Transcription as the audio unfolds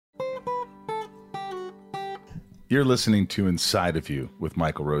You're listening to Inside of You with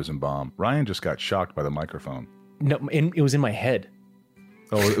Michael Rosenbaum. Ryan just got shocked by the microphone. No, it was in my head.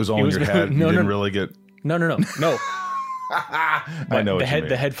 Oh, it was all in your head? You didn't really get... No. I know what you mean.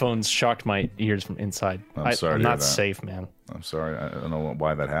 The headphones shocked my ears from inside. I'm sorry I'm to hear not that. safe, man. I'm sorry. I don't know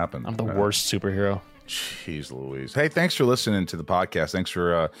why that happened. I'm the worst superhero. Jeez Louise. Hey, thanks for listening to the podcast. Thanks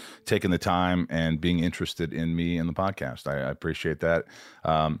for taking the time and being interested in me and the podcast. I appreciate that.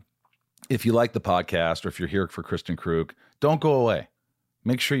 If you like the podcast or if you're here for Kristen Krug, don't go away.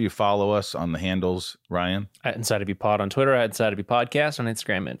 Make sure you follow us on the handles, Ryan. At Inside of You Pod on Twitter, at Inside of You Podcast on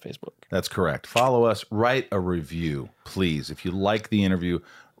Instagram and Facebook. That's correct. Follow us. Write a review, please. If you like the interview,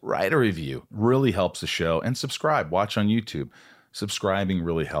 write a review. Really helps the show. And subscribe. Watch on YouTube. Subscribing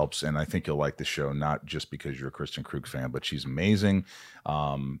really helps, and I think you'll like the show, not just because you're a Kristen Krug fan, but she's amazing.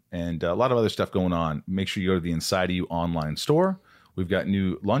 And a lot of other stuff going on. Make sure you go to the Inside of You online store. We've got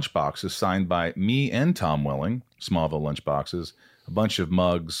new lunch boxes signed by me and Tom Welling, Smallville lunch boxes, a bunch of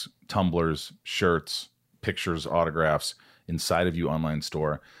mugs, tumblers, shirts, pictures, autographs, Inside of You online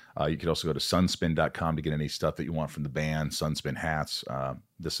store. You could also go to sunspin.com to get any stuff that you want from the band, Sunspin hats,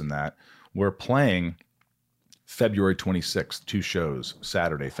 this and that. We're playing February 26th, 2 shows.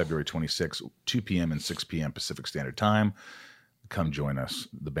 Saturday, February 26th, 2 p.m. and 6 p.m. Pacific Standard Time. Come join us,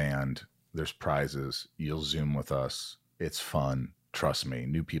 the band. There's prizes. You'll Zoom with us. It's fun. Trust me.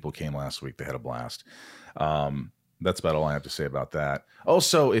 New people came last week. They had a blast. That's about all I have to say about that.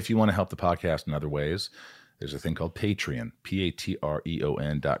 Also, if you want to help the podcast in other ways, there's a thing called Patreon,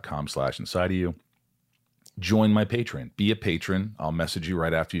 patreon.com/insideofyou. Join my Patreon. Be a patron. I'll message you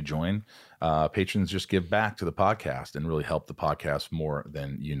right after you join. Patrons just give back to the podcast and really help the podcast more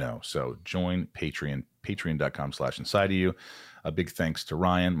than you know. So join Patreon, patreon.com/insideofyou. A big thanks to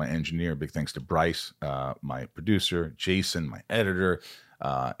Ryan, my engineer. Big thanks to Bryce, my producer, Jason, my editor,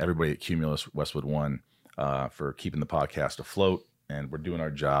 everybody at Cumulus Westwood One for keeping the podcast afloat. And we're doing our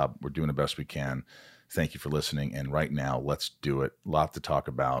job. We're doing the best we can. Thank you for listening. And right now, let's do it. A lot to talk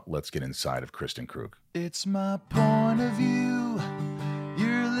about. Let's get inside of Kristen Krug. It's my point of view.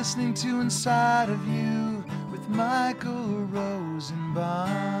 You're listening to Inside of You with Michael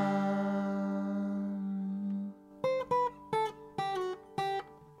Rosenbaum.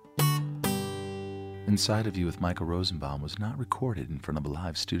 Inside of You with Michael Rosenbaum was not recorded in front of a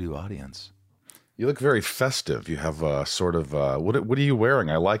live studio audience. You look very festive. You have a sort of, what are you wearing?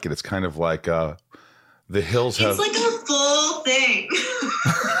 I like it. It's kind of like the hills have... It's like a full thing.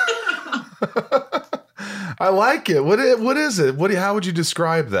 I like it. What is it? How would you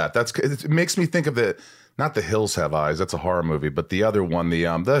describe that? It makes me think of not The Hills Have Eyes. That's a horror movie, but the other one,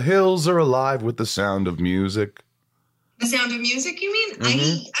 the hills are alive with the sound of music. The Sound of Music, you mean?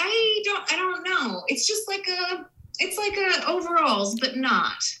 Mm-hmm. I don't know. It's just like a overalls, but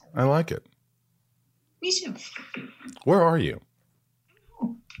not. I like it. Me too. Where are you?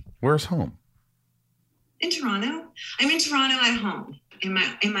 Where's home? In Toronto. I'm in Toronto at home in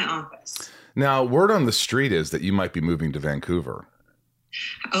my office. Now, word on the street is that you might be moving to Vancouver.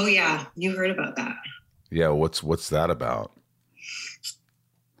 Oh yeah, you heard about that. Yeah, what's that about?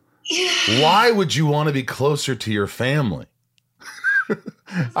 Yeah. Why would you want to be closer to your family? Because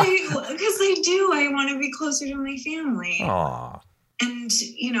I do. I want to be closer to my family. Aw. And,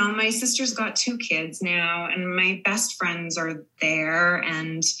 my sister's got 2 kids now, and my best friends are there.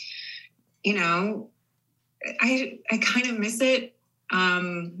 And, I kind of miss it.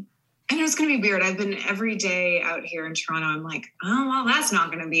 I know it's going to be weird. I've been every day out here in Toronto. I'm like, oh, well, that's not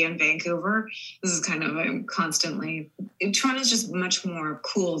going to be in Vancouver. This is kind of Toronto's just much more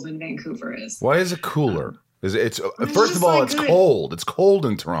cool than Vancouver is. Why is it cooler? It's first of just all, like it's good. cold. It's cold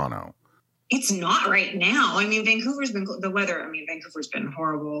in Toronto. It's not right now. I mean, Vancouver's been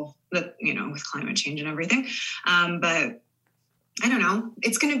horrible, with climate change and everything. But I don't know.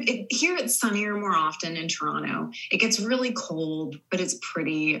 Here it's sunnier more often in Toronto. It gets really cold, but it's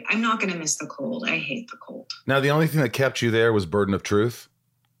pretty. I'm not going to miss the cold. I hate the cold. Now, the only thing that kept you there was Burden of Truth?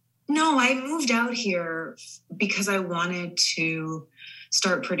 No, I moved out here because I wanted to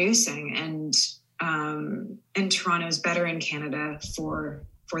start producing, and Toronto's better in Canada for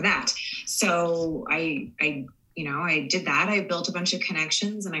that. So I did that. I built a bunch of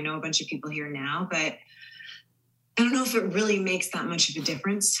connections, and I know a bunch of people here now, but I don't know if it really makes that much of a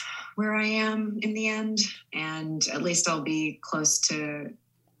difference where I am in the end. And at least I'll be close to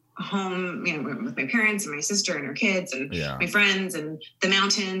home, with my parents and my sister and her kids and my friends and the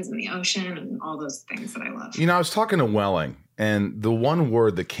mountains and the ocean and all those things that I love. I was talking to Welling, and the one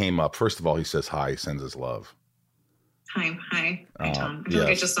word that came up, first of all, he says hi, he sends his love. Hi, Tom. I feel like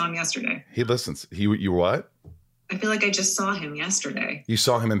I just saw him yesterday. He listens. You what? I feel like I just saw him yesterday. You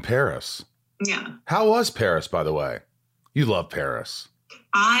saw him in Paris. Yeah. How was Paris, by the way? You love Paris.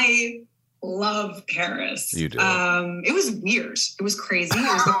 I love Paris. You do. It was weird. It was crazy. It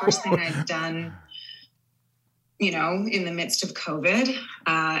was the first thing I'd done, in the midst of COVID.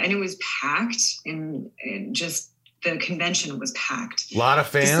 And it was packed, and just the convention was packed. A lot of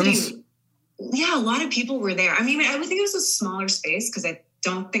fans? Yeah, a lot of people were there. I mean, I would think it was a smaller space because I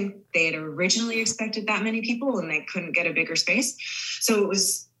don't think they had originally expected that many people, and they couldn't get a bigger space. So it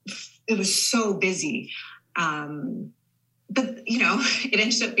was so busy. But, it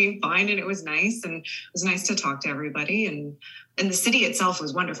ended up being fine, and it was nice, and it was nice to talk to everybody. And the city itself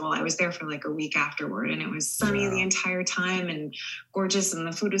was wonderful. I was there for like a week afterward, and it was sunny the entire time and gorgeous, and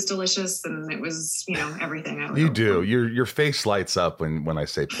the food was delicious, and it was, everything I would You hope do. for. Your face lights up when I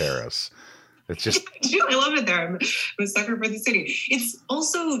say Paris. It's just I love it there. I'm a sucker for the city. It's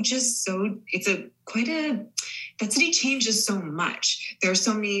also just that city changes so much. There are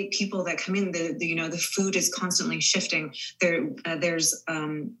so many people that come in. The food is constantly shifting. There's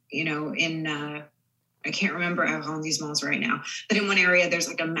I can't remember all these malls right now, but in one area there's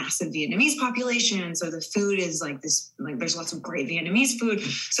like a massive Vietnamese population. So the food is like this, like there's lots of great Vietnamese food.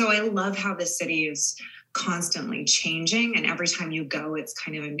 So I love how the city is constantly changing, and every time you go, it's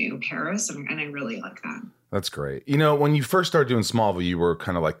kind of a new Paris, and I really like that. That's great. When you first started doing Smallville, you were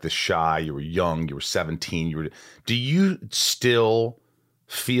kind of like this shy. You were young. You were 17. Do you still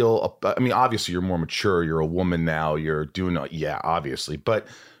feel? I mean, obviously, you're more mature. You're a woman now. You're doing, obviously. But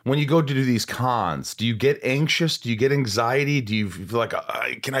when you go to do these cons, do you get anxious? Do you get anxiety? Do you feel like,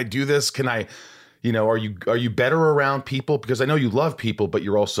 can I do this? Can I? Are you better around people? Because I know you love people, but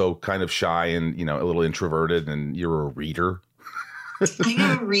you're also kind of shy and a little introverted, and you're a reader.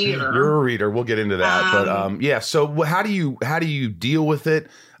 I'm a reader. You're a reader. We'll get into that. But So how do you deal with it?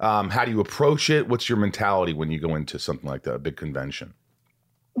 How do you approach it? What's your mentality when you go into something like that, a big convention?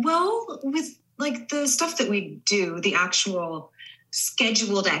 Well, with like the stuff that we do, the actual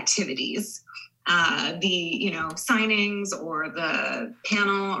scheduled activities, the signings or the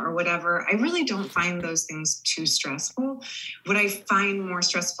panel or whatever, I really don't find those things too stressful. What I find more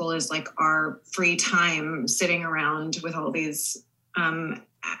stressful is like our free time sitting around with all these other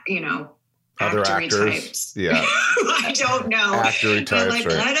actory actors. types. Yeah. I don't know. Actory types, like,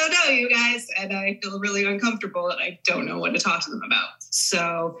 right. I don't know, you guys, and I feel really uncomfortable, and I don't know what to talk to them about.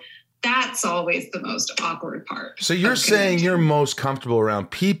 So that's always the most awkward part. So you're saying you're most comfortable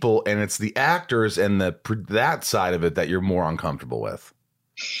around people, and it's the actors and that side of it that you're more uncomfortable with.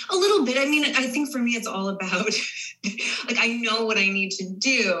 A little bit. I mean, I think for me, it's all about like, I know what I need to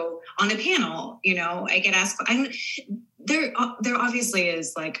do on a panel. I get asked, there obviously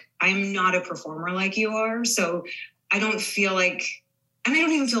is like, I'm not a performer like you are. So I don't feel like, and I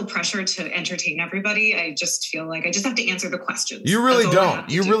don't even feel pressure to entertain everybody. I just feel like I just have to answer the questions. You really don't.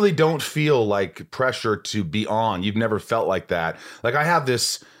 You really don't feel like pressure to be on. You've never felt like that. Like I have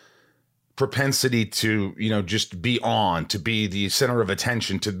this propensity to, just be on, to be the center of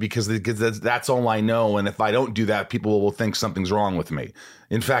attention, because that's all I know. And if I don't do that, people will think something's wrong with me.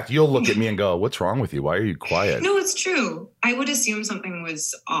 In fact, you'll look at me and go, "What's wrong with you? Why are you quiet?" No, it's true. I would assume something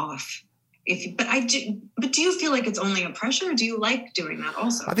was off. But do you feel like it's only a pressure, or do you like doing that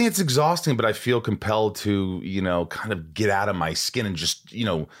also? I think it's exhausting, but I feel compelled to, kind of get out of my skin and just,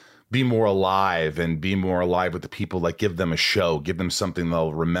 be more alive with the people, like give them a show, give them something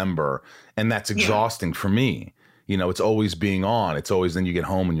they'll remember. And that's exhausting for me. It's always being on. It's always, then you get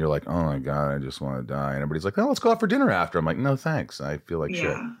home and you're like, "Oh my God, I just want to die." And everybody's like, "Oh, let's go out for dinner after." I'm like, "No, thanks. I feel like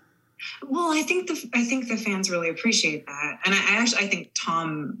shit." Well, I think the fans really appreciate that. And I think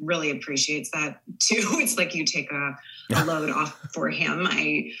Tom really appreciates that too. It's like you take a load off for him.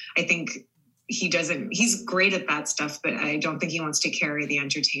 I think he's great at that stuff, but I don't think he wants to carry the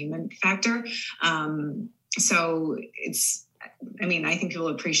entertainment factor. So I think he'll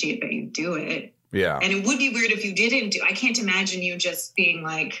appreciate that you do it. Yeah. And it would be weird if you didn't I can't imagine you just being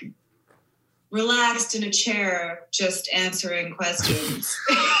like relaxed in a chair, just answering questions.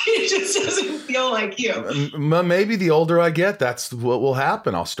 It just doesn't feel like you. Maybe the older I get, that's what will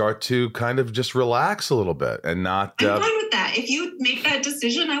happen. I'll start to kind of just relax a little bit and not. I'm fine with that. If you make that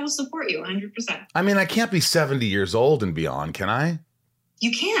decision, I will support you 100%. I mean, I can't be 70 years old and beyond, can I?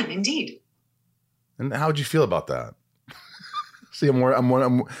 You can, indeed. And how would you feel about that? See, I'm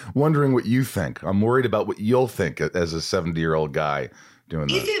wondering what you think. I'm worried about what you'll think as a 70-year-old guy doing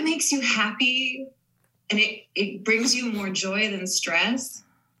that. If it makes you happy and it brings you more joy than stress,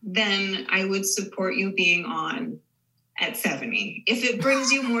 then I would support you being on at 70. If it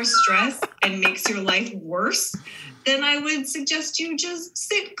brings you more stress and makes your life worse, then I would suggest you just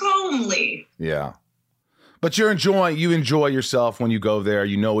sit calmly. Yeah. But you enjoy yourself when you go there.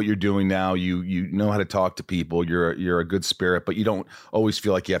 You know what you're doing now. You know how to talk to people. You're a good spirit, but you don't always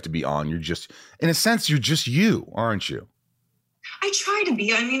feel like you have to be on. You're just, in a sense, you're just you, aren't you? I try to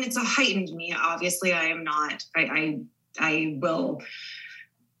be. I mean, it's a heightened me. Obviously, I am not. I will.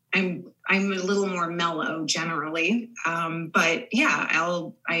 I'm a little more mellow generally, but yeah,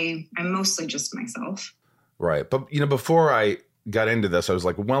 I'm mostly just myself. Right, but before I got into this, I was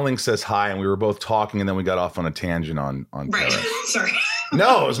like, Welling says hi, and we were both talking, and then we got off on a tangent on right. Paris. Sorry.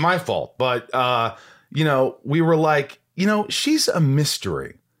 No, it was my fault. But we were like, she's a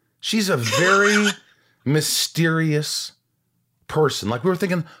mystery. She's a very mysterious person. Like, we were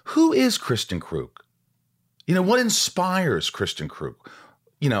thinking, who is Kristin Kreuk? What inspires Kristin Kreuk?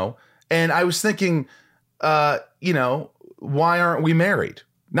 And I was thinking, why aren't we married?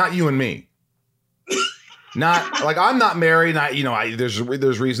 Not you and me. Not like I'm not married. There's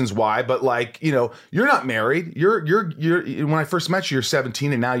reasons why, but you're not married. You're when I first met you, you're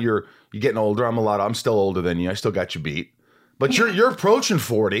 17, and now you're getting older. I'm still older than you. I still got you beat, but you're approaching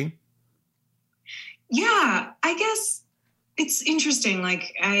 40. Yeah, I guess it's interesting.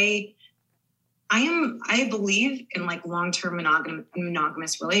 Like I believe in long-term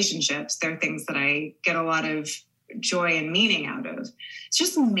monogamous relationships. They're things that I get a lot of joy and meaning out of. It's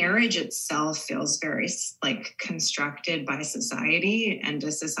just marriage itself feels very constructed by society, and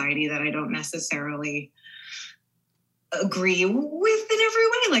a society that I don't necessarily agree with in every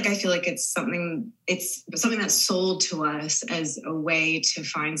way. I feel like it's something that's sold to us as a way to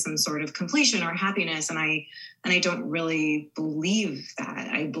find some sort of completion or happiness. And I don't really believe that.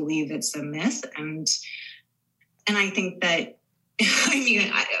 I believe it's a myth. And I think that,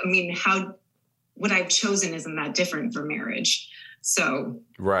 what I've chosen isn't that different for marriage. So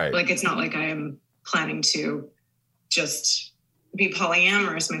right. It's not like I am planning to just be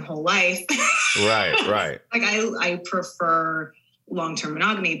polyamorous my whole life. Right. I prefer long-term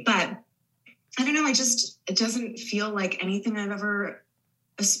monogamy, but I don't know. It doesn't feel like anything I've ever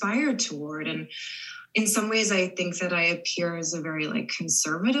aspired toward. And in some ways I think that I appear as a very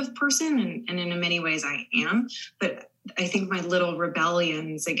conservative person, and in many ways I am, but I think my little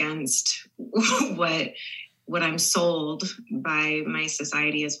rebellions against what I'm sold by my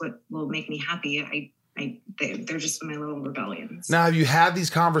society is what will make me happy. They're just my little rebellions. Now, have you had these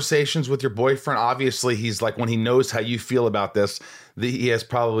conversations with your boyfriend? Obviously, he's when he knows how you feel about this, he has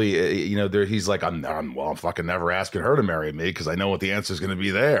probably, he's like, I'm fucking never asking her to marry me because I know what the answer is going to be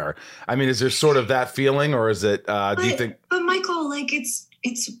there. I mean, is there sort of that feeling, or is it, do you think? But Michael,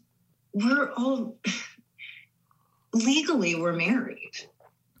 we're all, legally we're married.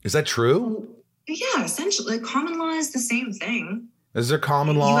 Is that true? Yeah, essentially. Common law is the same thing. Is there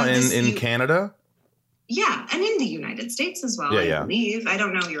common law in Canada? Yeah, and in the United States as well, I believe. I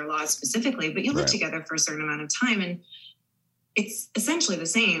don't know your laws specifically, but you live together for a certain amount of time, and it's essentially the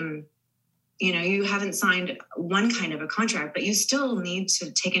same. You haven't signed one kind of a contract, but you still need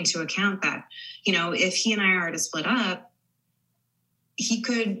to take into account that, if he and I are to split up, he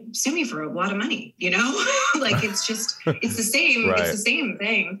could sue me for a lot of money, it's the same, right. It's the same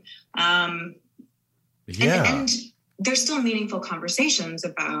thing. And there's still meaningful conversations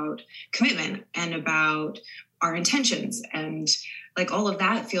about commitment and about our intentions. And all of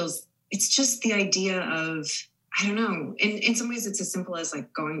that it's just the idea of, I don't know, in some ways it's as simple as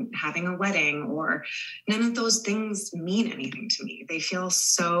having a wedding, or none of those things mean anything to me. They feel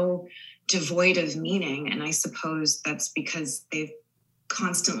so devoid of meaning. And I suppose that's because they've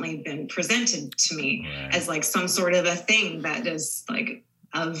constantly been presented to me as some sort of a thing that is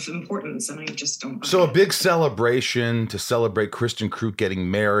of importance, and I just don't. So a big celebration to celebrate Kristin Kreuk getting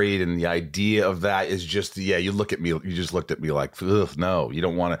married, and the idea of that is just, you look at me, you just looked at me like, ugh, no, you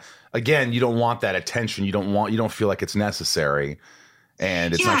don't want to. Again, you don't want that attention. You don't feel like it's necessary,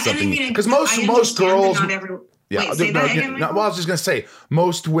 and it's not something, because most girls. Wait, say that again, I was just going to say,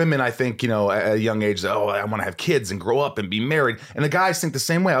 most women, I think, at a young age, I want to have kids and grow up and be married. And the guys think the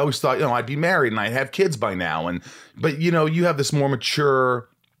same way. I always thought, I'd be married and I'd have kids by now. But you have this more mature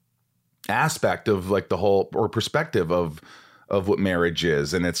aspect of the whole, or perspective of what marriage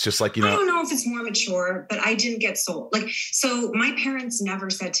is. And it's just I don't know if it's more mature, but I didn't get sold. So my parents never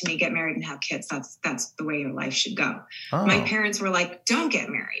said to me, get married and have kids. That's the way your life should go. Oh. My parents were like, don't get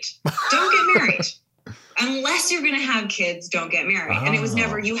married. Don't get married. Unless you're going to have kids, don't get married. And it was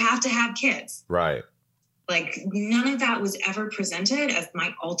never, you have to have kids. Right. None of that was ever presented as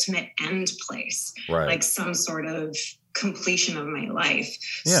my ultimate end place. Right. Some sort of completion of my life.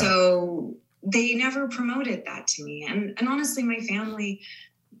 Yeah. So they never promoted that to me. And honestly, my family,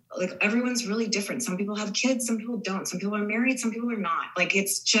 everyone's really different. Some people have kids, some people don't. Some people are married, some people are not.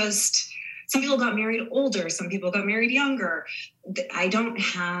 It's some people got married older, some people got married younger. I don't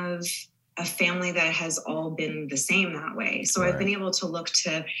have a family that has all been the same that way. So I've been able to look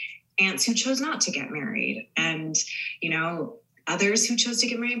to aunts who chose not to get married, and, you know, others who chose to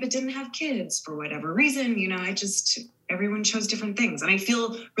get married but didn't have kids for whatever reason. You know, everyone chose different things. And I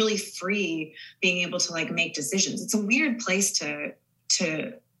feel really free being able to like make decisions. It's a weird place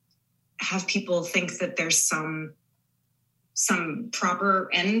to have people think that there's some proper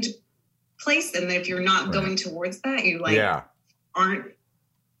end place. And that if you're not going towards that, you like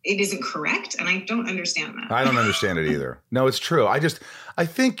it isn't correct. And I don't understand that. I don't understand it either. No, it's true. I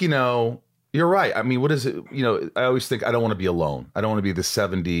think, you know, you're right. I mean, what is it? You know, I always think I don't want to be alone. I don't want to be the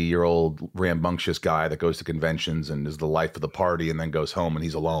 70-year-old rambunctious guy that goes to conventions and is the life of the party and then goes home and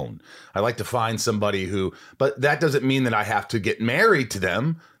he's alone. I like to find somebody but that doesn't mean that I have to get married to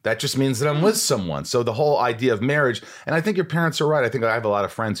them. That just means that I'm with someone. So the whole idea of marriage, and I think your parents are right. I think I have a lot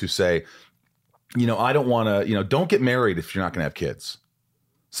of friends who say, you know, I don't want to, you know, don't get married if you're not going to have kids.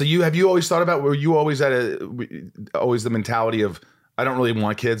 So have you always thought about, were you always always the mentality of, I don't really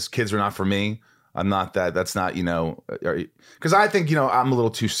want kids. Kids are not for me. I'm not that's not, you know, because I think, you know, I'm a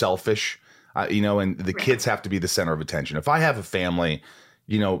little too selfish, you know, and the kids have to be the center of attention. If I have a family,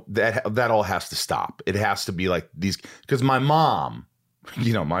 you know, that all has to stop. It has to be like these, because my mom,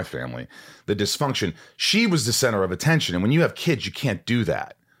 you know, my family, the dysfunction, she was the center of attention. And when you have kids, you can't do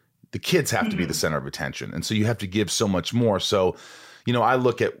that. The kids have to be the center of attention. And so you have to give so much more. So, you know, I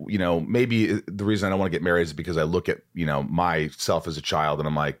look at, you know, maybe the reason I don't want to get married is because I look at, you know, myself as a child and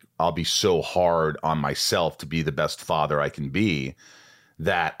I'm like, I'll be so hard on myself to be the best father I can be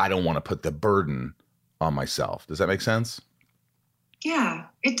that I don't want to put the burden on myself. Does that make sense? Yeah,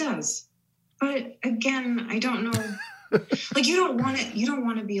 it does. But again, I don't know. Like, you don't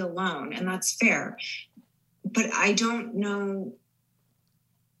want to be alone, and that's fair. But I don't know.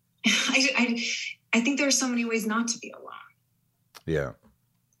 I think there are so many ways not to be alone. Yeah.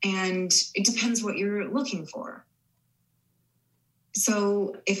 And it depends what you're looking for.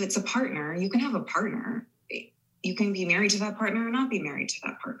 So if it's a partner, you can have a partner. You can be married to that partner or not be married to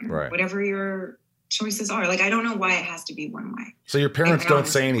that partner. Right. Whatever your choices are. Like, I don't know why it has to be one way. So your parents don't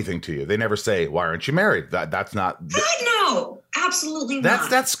say anything to you. They never say, why aren't you married? That's not. God, no, absolutely not.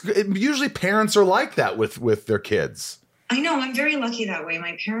 That's usually parents are like that with their kids. I know. I'm very lucky that way.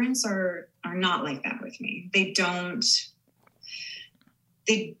 My parents are not like that with me. They don't.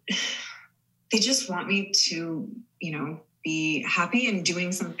 They just want me to, you know, be happy and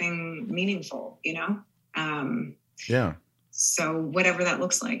doing something meaningful, you know? Yeah. So whatever that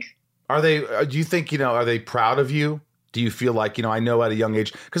looks like. Do you think, you know, are they proud of you? Do you feel like, you know, I know at a young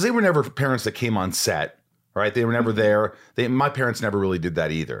age, because they were never parents that came on set, right? They were never there. My parents never really did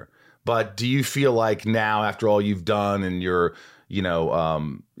that either. But do you feel like now, after all you've done, and you're, you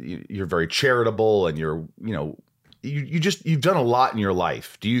know, you're very charitable, and you're, you know, you've done a lot in your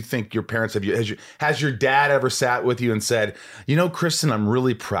life. Do you think your parents has your dad ever sat with you and said, you know, Kristen, I'm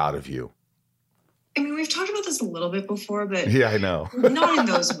really proud of you? I mean, we've talked about this a little bit before, but yeah, I know. Not in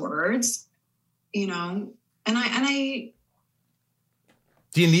those words, you know. And I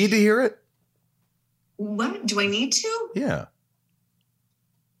do you need to hear it? What do I need to? Yeah.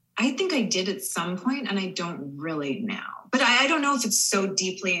 I think I did at some point, and I don't really now. But I don't know if it's so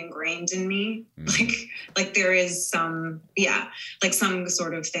deeply ingrained in me. Like there is some some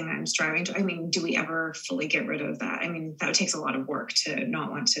sort of thing I'm striving to. I mean, do we ever fully get rid of that? I mean, that takes a lot of work to not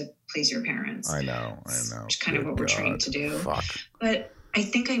want to please your parents. I know. It's kind of what we're trained to do. Fuck. But I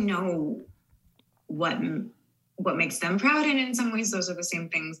think I know what makes them proud, and in some ways, those are the same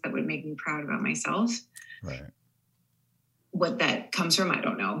things that would make me proud about myself. Right. What that comes from, I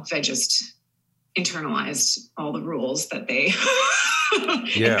don't know. If I just internalized all the rules that they and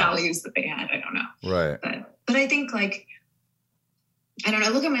values that they had, I don't know. Right. But I think, like, I don't know, I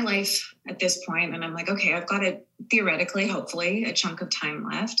look at my life at this point and I'm like, okay, I've got theoretically, hopefully, a chunk of time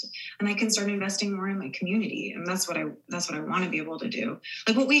left, and I can start investing more in my community. And that's what I want to be able to do.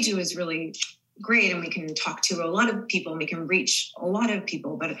 Like, what we do is really great, and we can talk to a lot of people and we can reach a lot of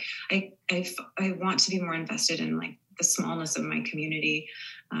people, but I want to be more invested in, like, the smallness of my community,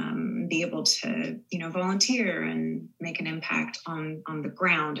 be able to, you know, volunteer and make an impact on the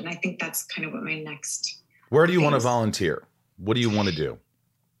ground. And I think that's kind of what my next. Where do you want to volunteer? What do you want to do?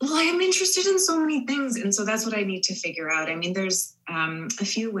 Well, I am interested in so many things. And so that's what I need to figure out. I mean, there's a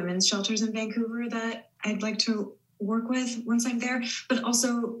few women's shelters in Vancouver that I'd like to work with once I'm there, but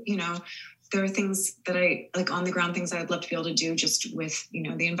also, you know, there are things that I like on the ground, things I'd love to be able to do just with, you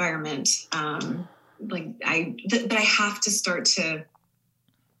know, the environment. But I have to start to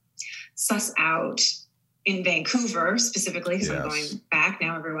suss out in Vancouver specifically, because I'm Yes. going back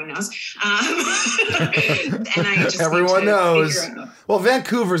now. Everyone knows, and I just Everyone need to knows. figure out. Well,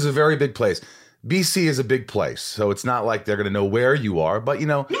 Vancouver's a very big place. BC is a big place, so it's not like they're going to know where you are. But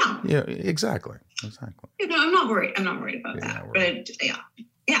No. yeah, exactly. I'm not worried. I'm not worried about Yeah, that. we're- But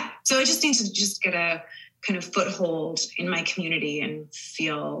yeah. So I just need to just get a kind of foothold in my community and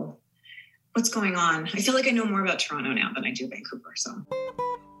feel what's going on. I feel like I know more about Toronto now than I do Vancouver. So.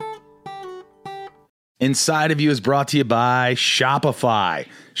 Inside of You is brought to you by Shopify.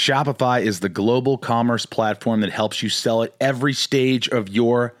 Shopify is the global commerce platform that helps you sell at every stage of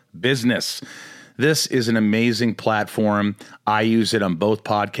your business. This is an amazing platform. I use it on both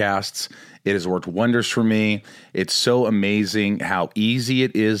podcasts. It has worked wonders for me. It's so amazing how easy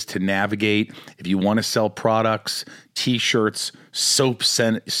it is to navigate. If you want to sell products, t-shirts, soap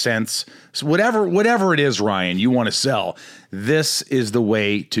scents, whatever it is, Ryan, you want to sell, this is the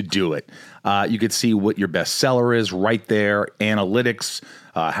way to do it. You could see what your best seller is right there, analytics,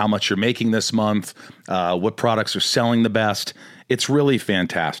 how much you're making this month, what products are selling the best. It's really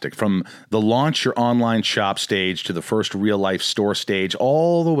fantastic. From the launch your online shop stage to the first real life store stage,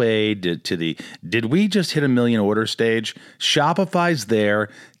 all the way to the did we just hit 1 million order stage? Shopify's there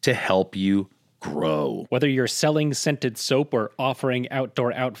to help you grow. Whether you're selling scented soap or offering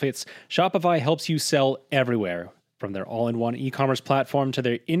outdoor outfits, Shopify helps you sell everywhere. From their all-in-one e-commerce platform to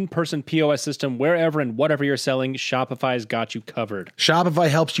their in-person POS system, wherever and whatever you're selling, Shopify's got you covered. Shopify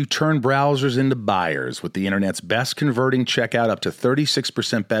helps you turn browsers into buyers with the internet's best converting checkout, up to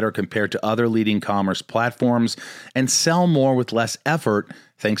 36% better compared to other leading commerce platforms, and sell more with less effort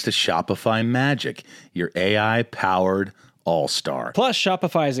thanks to Shopify Magic, your AI-powered all-star. Plus,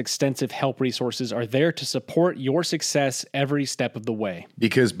 Shopify's extensive help resources are there to support your success every step of the way.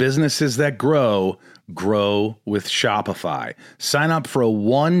 Because businesses that grow with Shopify. Sign up for a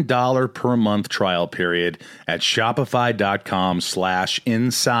 $1 per month trial period at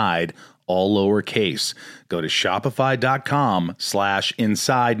shopify.com/inside, all lowercase. Go to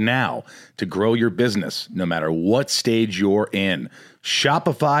shopify.com/inside now to grow your business, no matter what stage you're in.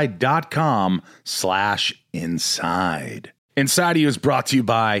 Shopify.com/inside. Inside of You is brought to you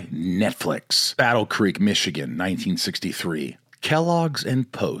by Netflix. Battle Creek, Michigan, 1963. Kellogg's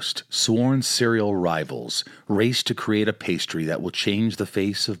and Post, sworn cereal rivals, race to create a pastry that will change the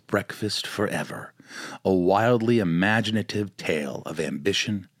face of breakfast forever. A wildly imaginative tale of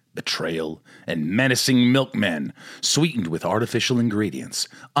ambition, betrayal, and menacing milkmen, sweetened with artificial ingredients.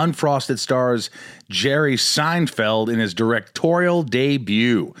 Unfrosted stars Jerry Seinfeld in his directorial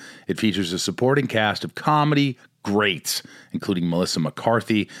debut. It features a supporting cast of comedy greats, including Melissa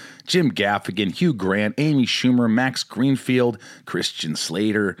McCarthy, Jim Gaffigan, Hugh Grant, Amy Schumer, Max Greenfield, Christian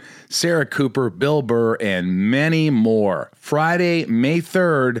Slater, Sarah Cooper, Bill Burr, and many more. Friday, May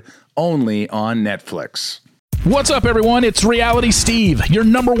 3rd, only on Netflix. What's up, everyone? It's Reality Steve, your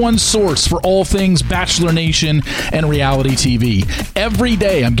number one source for all things Bachelor Nation and reality TV. Every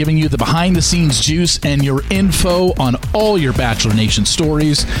day, I'm giving you the behind-the-scenes juice and your info on all your Bachelor Nation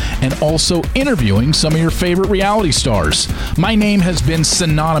stories, and also interviewing some of your favorite reality stars. My name has been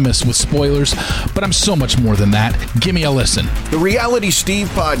synonymous with spoilers, but I'm so much more than that. Give me a listen. The Reality Steve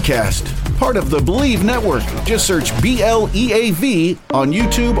Podcast, part of the Believe Network. Just search BLEAV on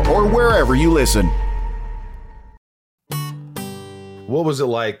YouTube or wherever you listen. What was it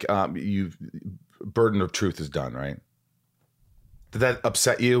like? Burden of Truth is done, right? Did that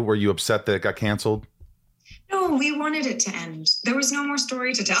upset you? Were you upset that it got canceled? No, we wanted it to end. There was no more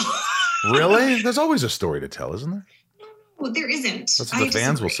story to tell. Really? There's always a story to tell, isn't there? No, there isn't. That's what the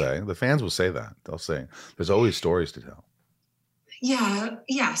fans will disagree. say. The fans will say that. They'll say there's always stories to tell. Yeah,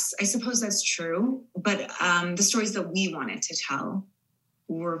 yes, I suppose that's true. But the stories that we wanted to tell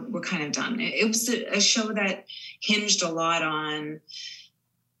were kind of done. It was a show that hinged a lot on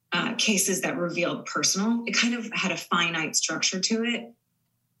cases that revealed personal. It kind of had a finite structure to it.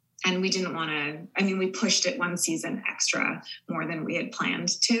 And we didn't want to, we pushed it one season extra more than we had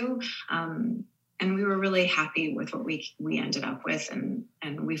planned to. And we were really happy with what we ended up with. And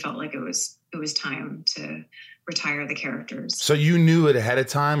we felt like it was time to retire the characters. So you knew it ahead of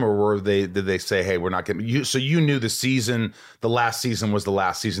time, or did they say, hey, we're not going to, so you knew the last season was the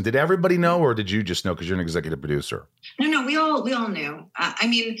last season. Did everybody know, or did you just know because you're an executive producer? No, we all knew.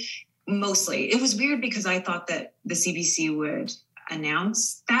 Mostly. It was weird because I thought that the CBC would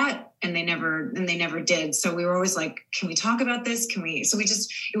announce that, and they never did. So we were always like, can we talk about this?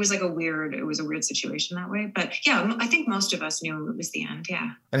 it was a weird situation that way. But yeah, I think most of us knew it was the end.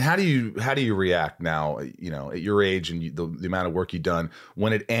 Yeah. And how do you react now, at your age and the amount of work you've done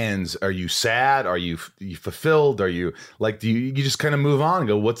when it ends? Are you sad? Are you fulfilled? Are you like, do you just kind of move on and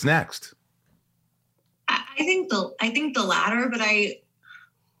go, what's next? I think the latter, but it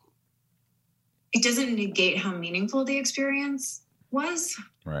doesn't negate how meaningful the experience was.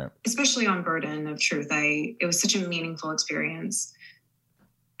 Right. Especially on Burden of Truth. It was such a meaningful experience.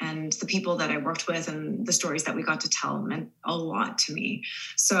 And the people that I worked with and the stories that we got to tell meant a lot to me.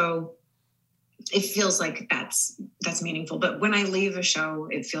 So it feels like that's meaningful. But when I leave a show,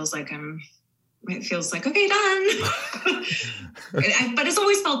 it feels like okay, done. But it's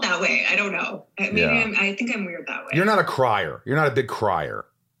always felt that way. I don't know. I think I'm weird that way. You're not a crier. You're not a big crier.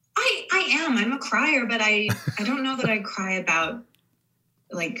 I am. I'm a crier, but I don't know that I cry about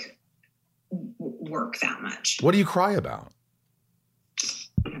like work that much. What do you cry about?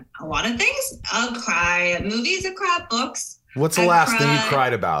 A lot of things. I'll cry at movies. I cry at books. What's the last thing you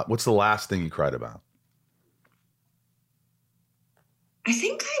cried about? What's the last thing you cried about? I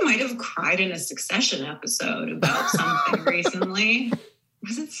think I might have cried in a Succession episode about something recently.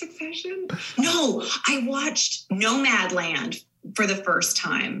 Was it Succession? No, I watched Nomadland for the first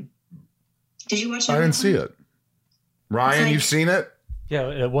time. Did you watch it? I didn't see it. Ryan, you've seen it? Yeah,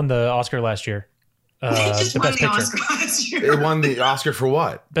 it won the Oscar last year. It just won the Oscar last year. It won the Oscar for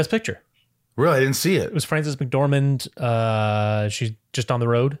what? Best Picture. Really? I didn't see it. It was Frances McDormand. She's just on the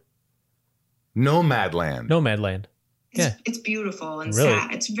road. Nomadland. Yeah. It's beautiful and really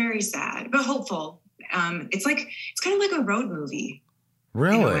sad. It's very sad, but hopeful. It's kind of like a road movie.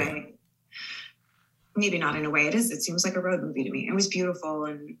 Really? In a way. Maybe not in a way. It seems like a road movie to me. It was beautiful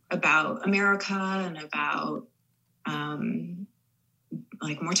and about America and about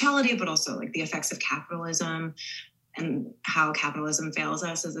like mortality, but also like the effects of capitalism and how capitalism fails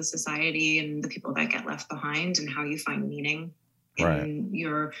us as a society and the people that get left behind and how you find meaning when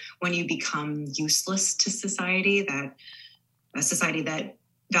you become useless to society, that a society that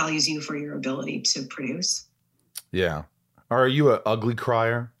values you for your ability to produce. Yeah. Are you an ugly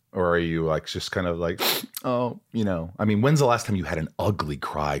crier, or are you like just kind of like, oh, I mean, when's the last time you had an ugly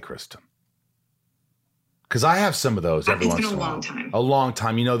cry, Kristen? Because I have some of those every once in a while. It's been a long time. A long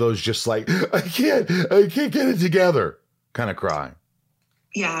time. Those just like, I can't get it together kind of cry.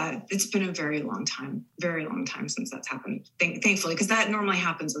 Yeah, it's been a very long time since that's happened. Thankfully, because that normally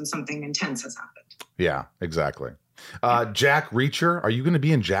happens when something intense has happened. Yeah, exactly. Jack Reacher. Are you going to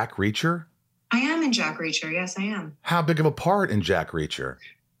be in Jack Reacher? I am in Jack Reacher. Yes, I am. How big of a part in Jack Reacher?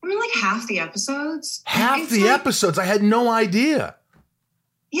 I mean, like half the episodes. Episodes? I had no idea.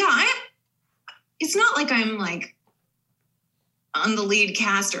 Yeah, it's not like I'm like on the lead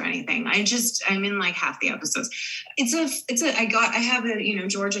cast or anything. I'm in like half the episodes. I have a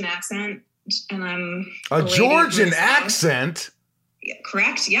Georgian accent, and I'm a Georgian accent. Yeah,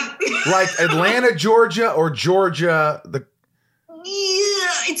 correct. Yeah. Like Atlanta, Georgia, or Georgia. Yeah,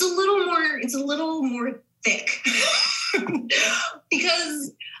 it's a little more thick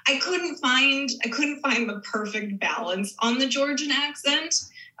because I couldn't find the perfect balance on the Georgian accent.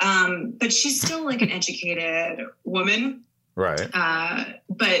 But she's still like an educated woman. Right.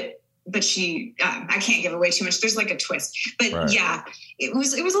 But she, I can't give away too much. There's like a twist, but right. Yeah, it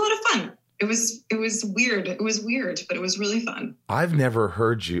was a lot of fun. It was weird. It was weird, but it was really fun. I've never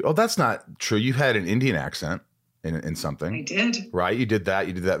heard you. Oh, that's not true. You've had an Indian accent in something. I did. Right. You did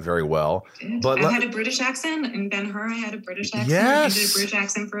that very well. But I had a British accent, and Ben-Hur, I had a British accent. Yes. I did a British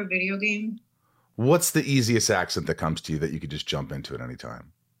accent for a video game. What's the easiest accent that comes to you that you could just jump into at any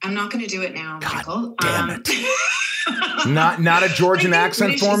time? I'm not going to do it now, God Michael. Damn it. Not a Georgian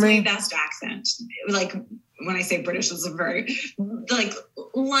accent British for me? is my best accent. Like, when I say British, it's a very, like,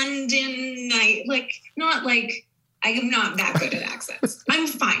 London night. Like, not like, I am not that good at accents. I'm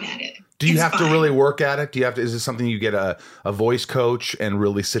fine at it. Do you have to really work at it? Is this something you get a voice coach and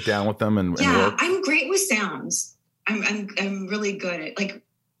really sit down with them and work? I'm great with sounds. I'm really good at, like,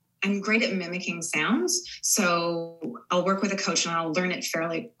 I'm great at mimicking sounds. So I'll work with a coach and I'll learn it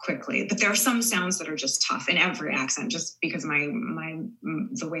fairly quickly. But there are some sounds that are just tough in every accent, just because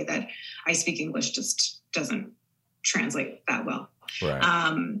the way that I speak English just doesn't translate that well. Right.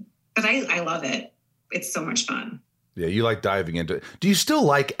 But I love it. It's so much fun. Yeah, you like diving into it. Do you still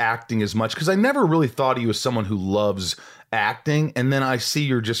like acting as much? Because I never really thought of you as someone who loves acting, and then I see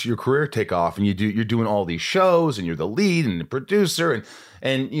your career take off, and you're doing all these shows, and you're the lead and the producer,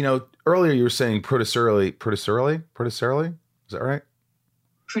 and earlier you were saying producerily, is that right?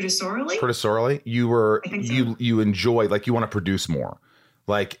 Producerily, you enjoy, like, you want to produce more.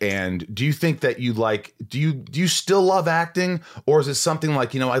 Like, and do you think that do you still love acting, or is it something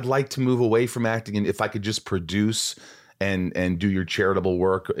like, I'd like to move away from acting, and if I could just produce and do your charitable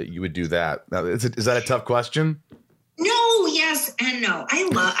work, you would do that? Now, is that a tough question? No, yes, and no.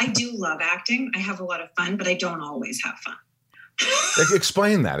 I do love acting. I have a lot of fun, but I don't always have fun.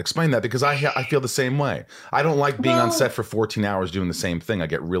 Explain that because I feel the same way. I don't like being on set for 14 hours doing the same thing.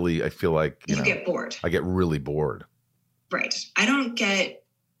 I feel like you know, get bored. I get really bored. Right. I don't get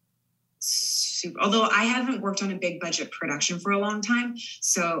although I haven't worked on a big budget production for a long time.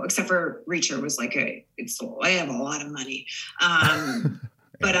 So except for Reacher was like I have a lot of money.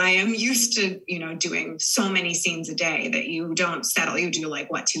 But I am used to, you know, doing so many scenes a day that you don't settle. You do like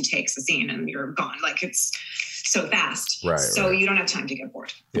 2 takes a scene and you're gone. Like it's so fast. Right. So you don't have time to get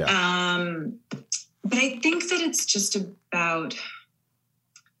bored. Yeah. But I think that it's just about,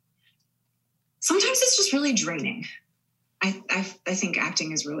 sometimes it's just really draining. I think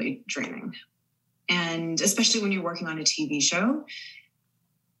acting is really draining. And especially when you're working on a TV show,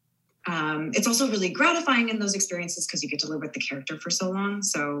 it's also really gratifying in those experiences because you get to live with the character for so long.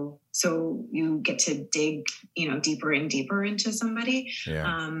 So you get to dig, you know, deeper and deeper into somebody.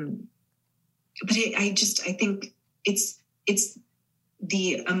 Yeah. But I think it's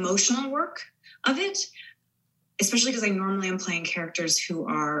the emotional work of it, especially because I normally am playing characters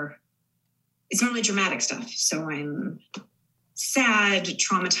it's normally dramatic stuff. So I'm sad,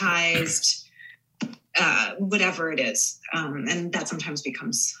 traumatized, whatever it is. And that sometimes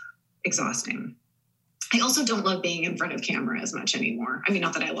becomes exhausting. I also don't love being in front of camera as much anymore. I mean,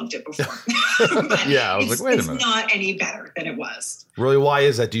 not that I loved it before. But yeah, I was like, wait a minute. It's not any better than it was. Really? Why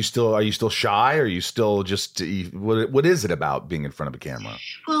is that? Are you still shy? Or are you still just, what is it about being in front of a camera?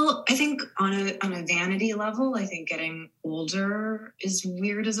 Well, I think on a vanity level, I think getting older is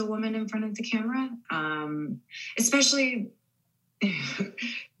weird as a woman in front of the camera. Especially,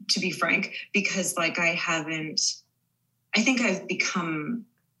 to be frank, because like I think I've become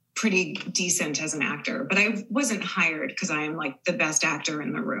pretty decent as an actor, but I wasn't hired because I am like the best actor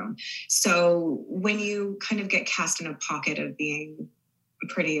in the room. So when you kind of get cast in a pocket of being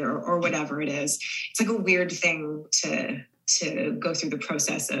pretty or whatever it is, it's like a weird thing to go through the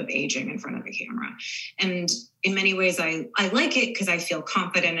process of aging in front of a camera. And in many ways, I like it because I feel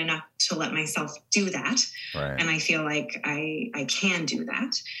confident enough to let myself do that. Right. And I feel like I can do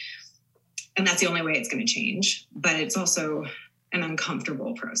that. And that's the only way it's going to change. But it's also an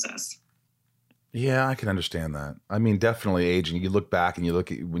uncomfortable process. Yeah, I can understand that. I mean, definitely aging. You look back and you look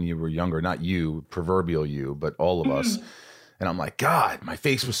at when you were younger, not you, proverbial you, but all of us. And I'm like, God, my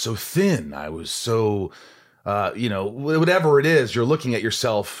face was so thin. I was so, whatever it is, you're looking at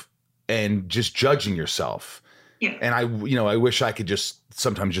yourself and just judging yourself. Yeah. And I wish I could just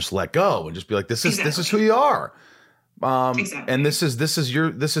sometimes just let go and just be like, this is who you are. Exactly. And this is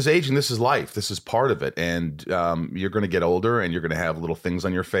aging. This is life. This is part of it. And you're going to get older and you're going to have little things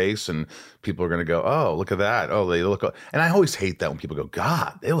on your face and people are going to go, oh, look at that. Oh, they look. And I always hate that when people go,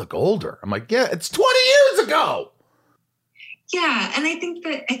 God, they look older. I'm like, yeah, it's 20 years ago. Yeah. And I think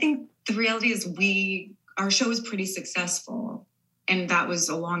the reality is our show is pretty successful and that was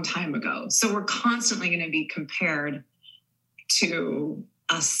a long time ago. So we're constantly going to be compared to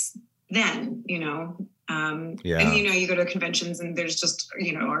us then, you know. Yeah. And, you go to conventions and there's just,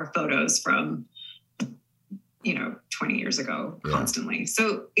 our photos from, 20 years ago constantly.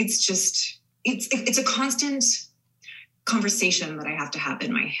 So it's just, it's a constant conversation that I have to have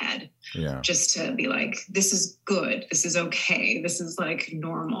in my head. Yeah. Just to be like, this is good. This is okay. This is like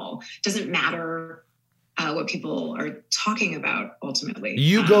normal. Doesn't matter what people are talking about ultimately.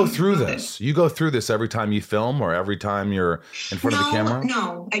 You go through this. You go through this every time you film or every time you're in front of the camera?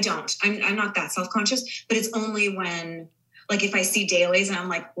 No, I don't. I'm not that self-conscious, but it's only when, like, if I see dailies and I'm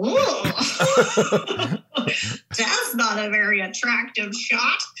like, whoa, that's not a very attractive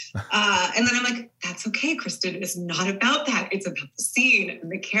shot. And then I'm like, that's okay, Kristen. It's not about that. It's about the scene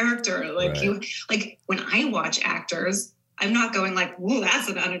and the character. Like right. When I watch actors, I'm not going like, whoa, that's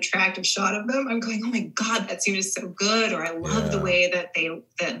an unattractive shot of them. I'm going, oh my God, that scene is so good. Or I love the way that the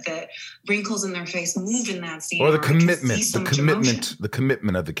wrinkles in their face move in that scene. Or the commitment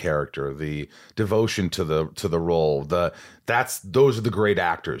of the character, the devotion to the role. Those are the great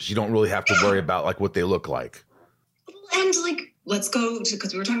actors. You don't really have to worry about like what they look like. And like, let's go to,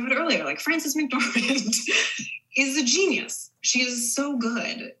 because we were talking about it earlier, like Frances McDormand is a genius. She is so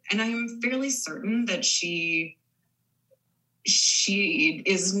good. And I am fairly certain that she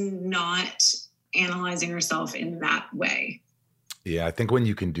is not analyzing herself in that way. Yeah, I think when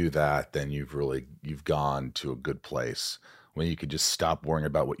you can do that, then you've gone to a good place when you can just stop worrying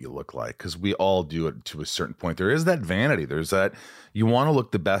about what you look like. Because we all do it to a certain point. There is that vanity. There's that you want to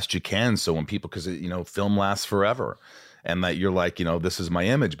look the best you can. So when people, because film lasts forever, and that you're like, this is my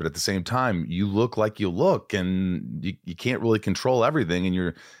image, but at the same time, you look like you look, and you can't really control everything,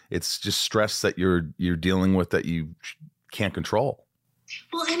 and it's just stress that you're dealing with that you can't control.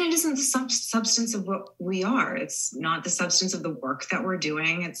 Well, and it isn't the substance of what we are. It's not the substance of the work that we're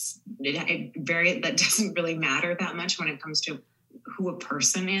doing. That doesn't really matter that much when it comes to who a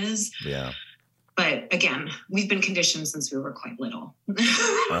person is. Yeah. But again, we've been conditioned since we were quite little.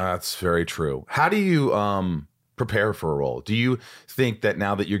 That's very true. How do you prepare for a role? Do you think that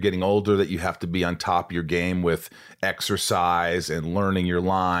now that you're getting older that you have to be on top of your game with exercise and learning your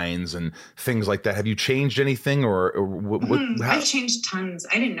lines and things like that? Have you changed anything or I've changed tons.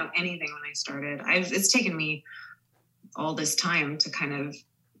 I didn't know anything when I started. It's taken me all this time to kind of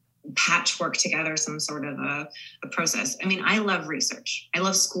patchwork together some sort of a process. I mean, I love research. I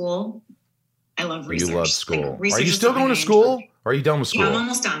love school. I love research. You love school. Like, are you still going to school? Or are you done with school? Yeah, I'm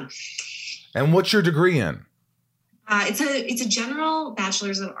almost done. And what's your degree in? It's a general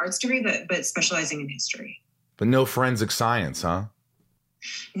bachelor's of arts degree, but specializing in history. But no forensic science, huh?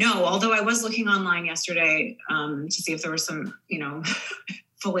 No, although I was looking online yesterday to see if there were some,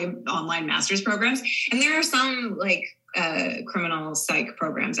 fully online master's programs. And there are some like criminal psych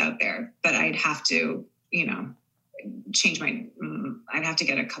programs out there, but I'd have to, change I'd have to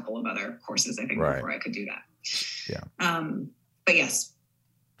get a couple of other courses, I think, before I could do that. Yeah. But yes.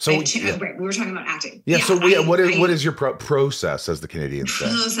 So right, we were talking about acting. Yeah. So what is your process, as the Canadians say?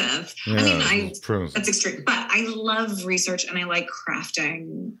 Process. Yeah, that's extreme, but I love research and I like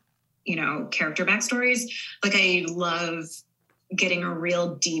crafting, character backstories. Like I love getting a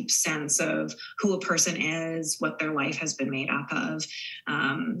real deep sense of who a person is, what their life has been made up of,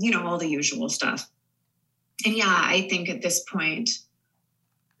 all the usual stuff. And yeah, I think at this point,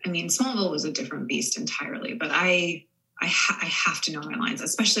 Smallville was a different beast entirely, but I have to know my lines,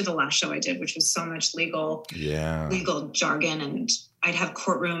 especially the last show I did, which was so much legal jargon, and I'd have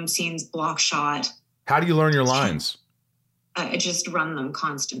courtroom scenes block shot. How do you learn your lines? I just run them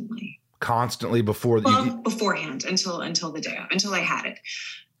constantly. Constantly beforehand until the day of, until I had it.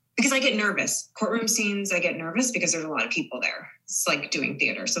 Because I get nervous. Courtroom scenes, I get nervous because there's a lot of people there. It's like doing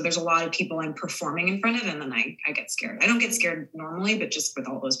theater. So there's a lot of people I'm performing in front of, and then I get scared. I don't get scared normally, but just with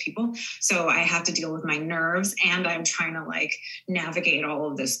all those people. So I have to deal with my nerves, and I'm trying to navigate all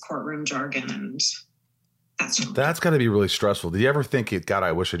of this courtroom jargon, and that's got to be really stressful. Do you ever think, God,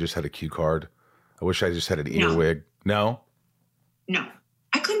 I wish I just had a cue card. I wish I just had an earwig. No? No.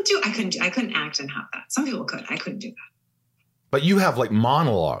 I couldn't act and have that. Some people could. I couldn't do that. But you have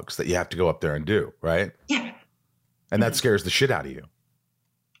monologues that you have to go up there and do, right? Yeah. And that scares the shit out of you.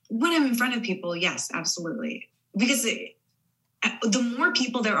 When I'm in front of people, yes, absolutely. Because the more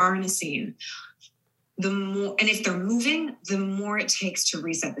people there are in a scene, the more, and if they're moving, the more it takes to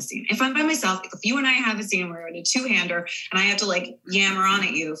reset the scene. If I'm by myself, if you and I have a scene where we're in a two-hander and I have to yammer on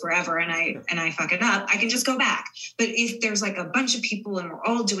at you forever and I fuck it up, I can just go back. But if there's a bunch of people and we're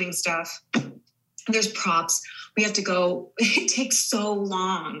all doing stuff, there's props, we have to go. It takes so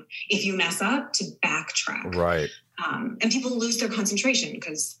long if you mess up to backtrack. Right. And people lose their concentration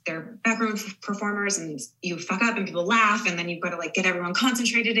because they're background performers, and you fuck up and people laugh, and then you've got to get everyone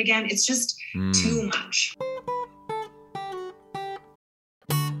concentrated again. It's just too much.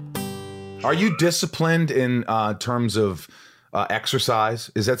 Are you disciplined in terms of exercise?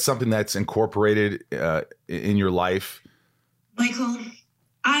 Is that something that's incorporated in your life? Michael,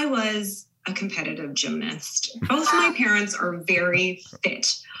 I was a competitive gymnast. Both my parents are very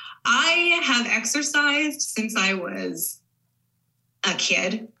fit. I have exercised since I was a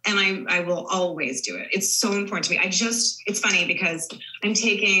kid, and I will always do it. It's so important to me. It's funny because I'm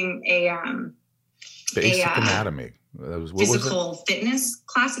taking a basic anatomy. Physical fitness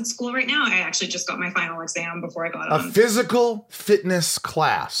class at school right now. I actually just got my final exam before I got on. A physical fitness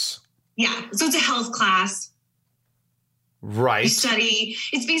class. Yeah. So it's a health class. Right. You study.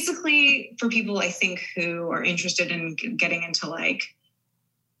 It's basically for people, I think, who are interested in getting into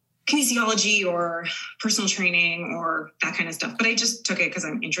kinesiology or personal training or that kind of stuff. But I just took it because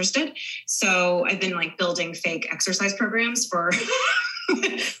I'm interested. So I've been building fake exercise programs for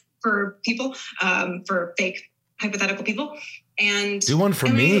for people, for fake hypothetical people. And do one for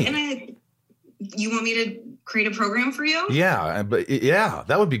me. You want me to create a program for you? Yeah, but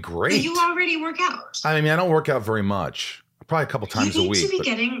that would be great. But you already work out. I don't work out very much. Probably a couple times a week. You need to be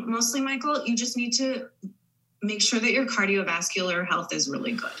getting, mostly, Michael, you just need to make sure that your cardiovascular health is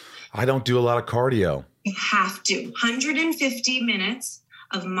really good. I don't do a lot of cardio. You have to. 150 minutes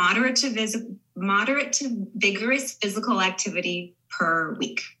of moderate to vigorous physical activity per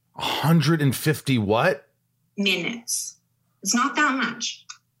week. 150 what? Minutes. It's not that much.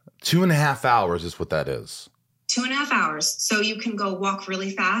 2.5 hours is what that is. 2.5 hours. So you can go walk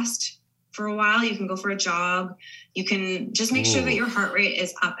really fast for a while. You can go for a jog. You can just make sure that your heart rate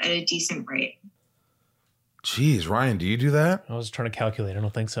is up at a decent rate. Jeez, Ryan, do you do that? I was trying to calculate. I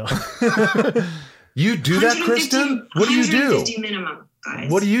don't think so. You do that, Kristen? What do you do? 150 minimum,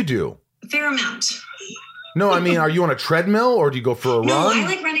 guys. What do you do? A fair amount. No, I mean, are you on a treadmill or do you go for a No, run? I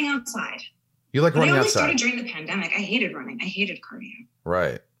like running outside. You like But I running only outside? started during the pandemic. I hated running. I hated cardio.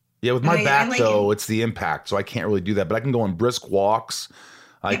 Right. Yeah, with But my I back, like though, it. it's the impact. So I can't really do that. But I can go on brisk walks.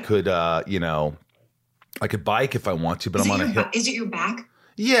 I Yeah. could, I could bike if I want to, but I'm on a hill. Is it your back?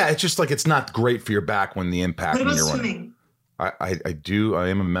 Yeah, it's just like it's not great for your back when the impact What when about you're swimming? running. I do. I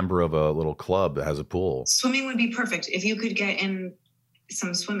am a member of a little club that has a pool. Swimming would be perfect if you could get in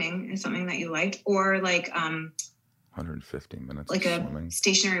some swimming is something that you liked, or like 150 minutes like of a swimming.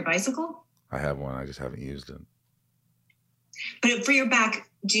 stationary bicycle. I have one. I just haven't used it. But for your back,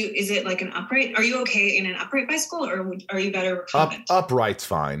 is it like an upright? Are you okay in an upright bicycle, or are you better recumbent? Upright's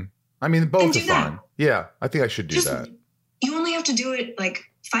fine. I mean, both do are that. fine. Yeah, I think I should do that. You only have to do it like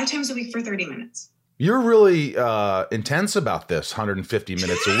 5 times a week for 30 minutes. You're really intense about this 150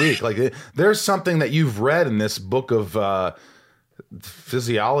 minutes a week. Like there's something that you've read in this book of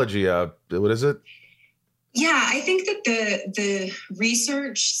physiology. What is it? Yeah, I think that the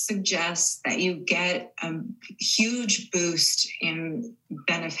research suggests that you get a huge boost in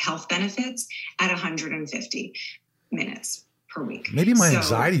health benefits at 150 minutes per week. Maybe my So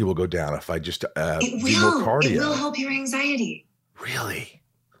anxiety will go down if I just do It more cardio. will. It will help your anxiety. Really?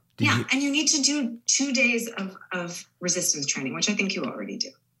 And you need to do 2 days of resistance training, which I think you already do.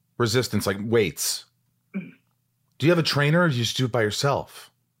 Resistance, like weights. Mhm. Do you have a trainer or do you just do it by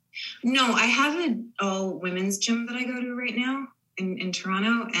yourself? No, I have an all women's gym that I go to right now in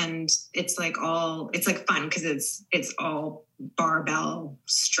Toronto, and it's like fun because it's all barbell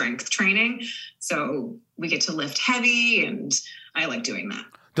strength training. So we get to lift heavy, and I like doing that.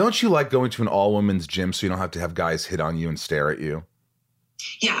 Don't you like going to an all women's gym so you don't have to have guys hit on you and stare at you?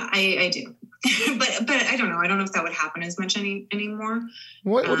 Yeah, I do. but I don't know. I don't know if that would happen as much anymore.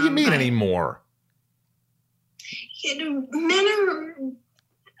 What do you mean but- anymore? Men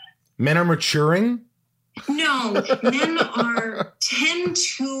Men are maturing? men tend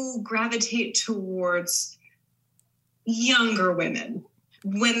to gravitate towards younger women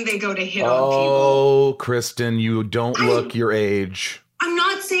when they go to hit on people. Oh, Kristen, you don't look your age. I'm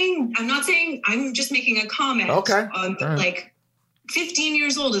not saying, I'm just making a comment. Okay. On All right. like 15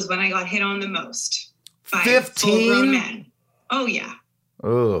 years old is when I got hit on the most by 15? full-grown men. Oh yeah.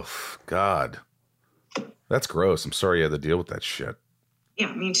 Oh, God. That's gross. I'm sorry you had to deal with that shit.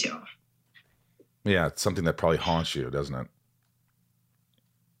 Yeah, me too. Yeah, it's something that probably haunts you, doesn't it?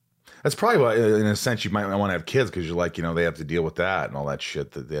 That's probably why, in a sense, you might want to have kids because you're like, they have to deal with that and all that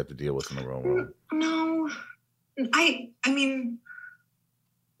shit that they have to deal with in the real world. No, I mean,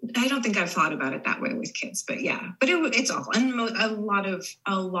 I don't think I've thought about it that way with kids, but yeah, but it's awful, and a lot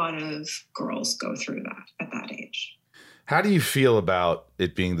of girls go through that at that age. How do you feel about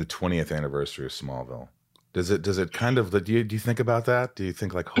it being the 20th anniversary of Smallville? Does it kind of, do you think about that? Do you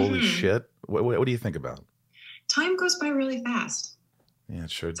think like, holy shit? What do you think about? Time goes by really fast. Yeah,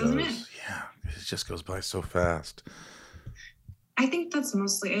 it sure Doesn't does. it? Yeah, it just goes by so fast. I think that's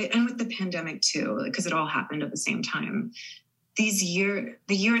mostly, and with the pandemic too, because it all happened at the same time. The year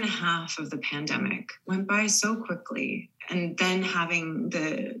and a half of the pandemic went by so quickly, and then having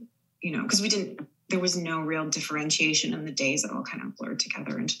because there was no real differentiation in the days. It all kind of blurred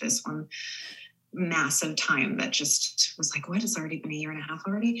together into this one massive time that just was like, what? It's already been a year and a half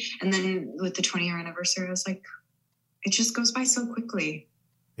already. And then with the 20-year anniversary, I was like, it just goes by so quickly.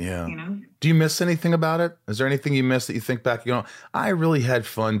 Yeah. Do you miss anything about it? Is there anything you miss that you think back, I really had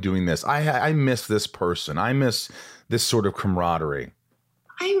fun doing this. I miss this person. I miss this sort of camaraderie.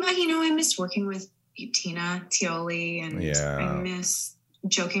 I missed working with Tina Tioli, and I miss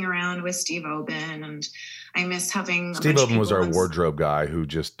joking around with Steve Oben, and I miss having Steve Oben was our wardrobe guy who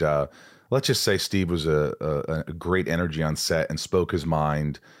just let's just say Steve was a great energy on set and spoke his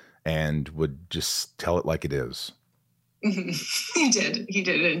mind and would just tell it like it is. He did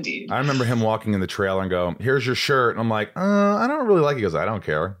indeed. I remember him walking in the trailer and go, "Here's your shirt," and I'm like, I don't really like it. He goes, "I don't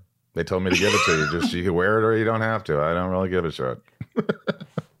care. They told me to give it to you. Just you can wear it or you don't have to. I don't really give a shit."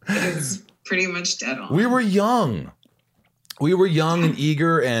 It's pretty much dead on. We were young and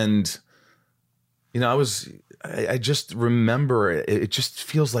eager, and I just remember it just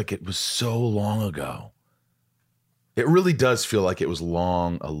feels like it was so long ago. It really does feel like it was a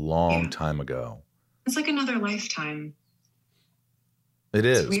long time ago. It's like another lifetime. It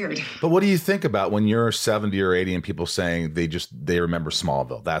is. It's weird. But what do you think about when you're 70 or 80 and people saying they remember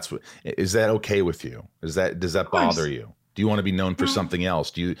Smallville? Is that okay with you? Does that bother you? Do you want to be known for something else?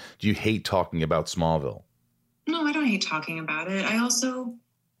 Do you hate talking about Smallville? No, I don't hate talking about it. I also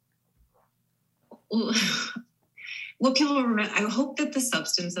what people remember, I hope that the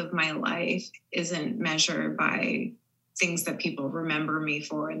substance of my life isn't measured by things that people remember me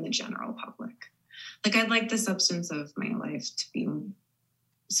for in the general public. Like, I'd like the substance of my life to be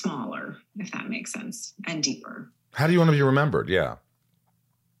smaller, if that makes sense, and deeper. How do you want to be remembered? Yeah.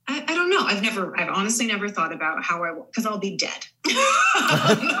 I don't know. I've honestly never thought about how because I'll be dead. but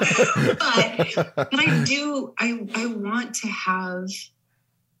I want to have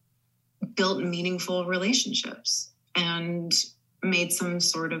built meaningful relationships and made some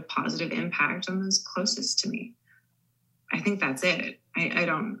sort of positive impact on those closest to me. I think that's it. I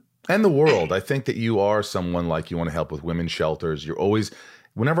don't. And the world. I think that you are someone like you want to help with women's shelters. You're always,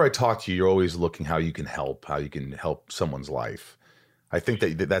 whenever I talk to you, you're always looking how you can help someone's life. I think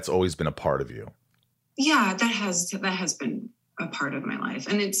that that's always been a part of you. Yeah, that has been a part of my life.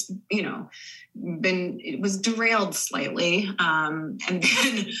 And it's, it was derailed slightly. And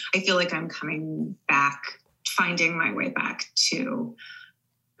then I feel like I'm coming back, finding my way back to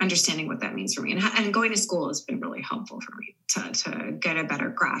understanding what that means for me. And going to school has been really helpful for me to get a better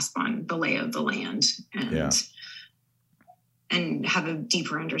grasp on the lay of the land and have a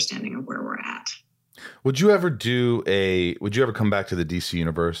deeper understanding of where we're at. Would you ever come back to the DC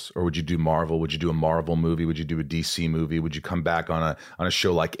universe, or would you do Marvel? Would you do a Marvel movie? Would you do a DC movie? Would you come back on a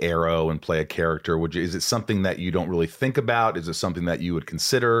show like Arrow and play a character? Is it something that you don't really think about? Is it something that you would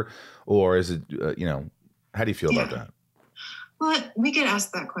consider, or is it, how do you feel about that? Well, we get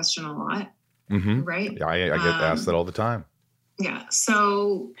asked that question a lot, right? Yeah, I get asked that all the time. Yeah.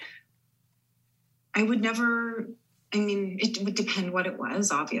 So I would never, it would depend what it was,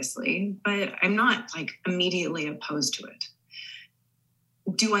 obviously, but I'm not like immediately opposed to it.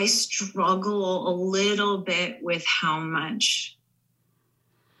 Do I struggle a little bit with how much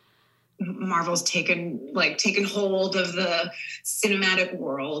Marvel's taken hold of the cinematic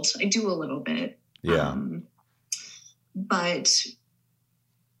world? I do a little bit. Yeah. But,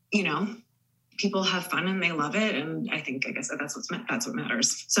 people have fun and they love it. And I guess that's what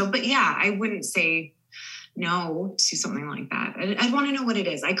matters. So, but yeah, I wouldn't say no to something like that. I'd want to know what it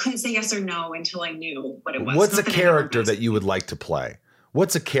is. I couldn't say yes or no until I knew what it was. What's a character that you would like to play?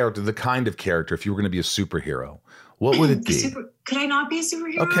 What's a character, the kind of character, if you were going to be a superhero, what would it be? Could I not be a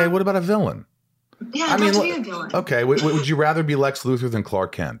superhero? Okay, what about a villain? Yeah, I'd love to be a villain. Okay, would you rather be Lex Luthor than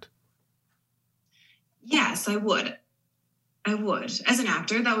Clark Kent? Yes, I would. As an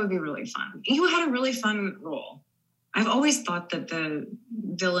actor, that would be really fun. You had a really fun role. I've always thought that the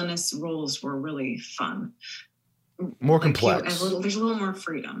villainous roles were really fun. More complex. There's a little more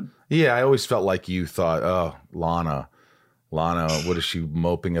freedom. Yeah, I always felt like you thought, oh, Lana, what is she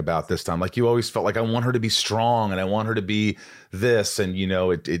moping about this time? Like, you always felt like, I want her to be strong and I want her to be this. And,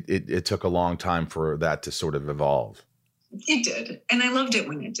 it took a long time for that to sort of evolve. It did. And I loved it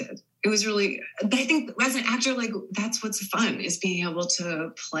when it did. It was really, I think as an actor, like, that's what's fun, is being able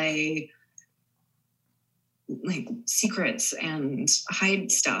to play like secrets and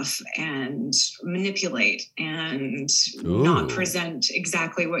hide stuff and manipulate and not present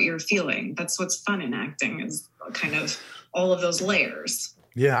exactly what you're feeling. That's what's fun in acting, is kind of all of those layers.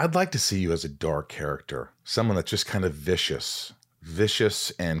 Yeah, I'd like to see you as a dark character, someone that's just kind of vicious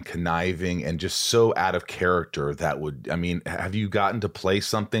and conniving and just so out of character. Have you gotten to play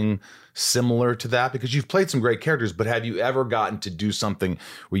something similar to that? Because you've played some great characters, but have you ever gotten to do something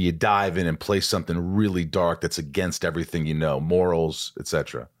where you dive in and play something really dark that's against everything morals,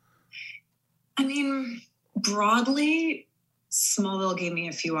 etc.? Broadly, Smallville gave me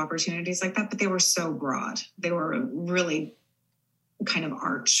a few opportunities like that, but they were so broad. They were really kind of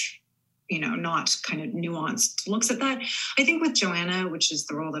arch, not kind of nuanced looks at that. I think with Joanna, which is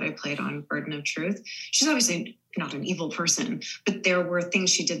the role that I played on Burden of Truth, she's obviously not an evil person, but there were things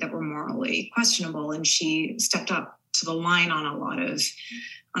she did that were morally questionable, and she stepped up to the line on a lot of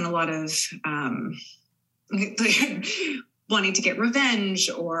wanting to get revenge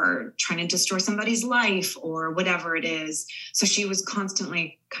or trying to destroy somebody's life or whatever it is. So she was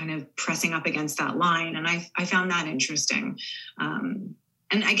constantly kind of pressing up against that line, and I found that interesting.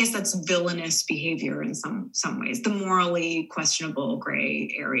 And I guess that's villainous behavior in some ways, the morally questionable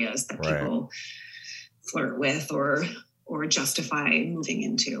gray areas that people flirt with or justify moving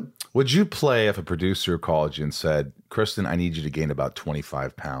into. Would you play if a producer called you and said, Kristen, I need you to gain about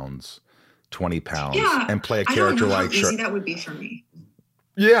 25 pounds, 20 pounds, and play a character like... I don't know how easy that would be for me.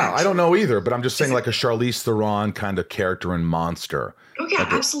 Yeah, actually. I don't know either, but I'm just saying, like a Charlize Theron kind of character in Monster. Oh, yeah,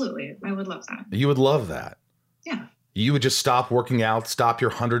 absolutely. I would love that. You would love that. Yeah. You would just stop working out, stop your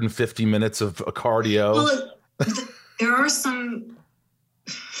 150 minutes of cardio. Well, there are some,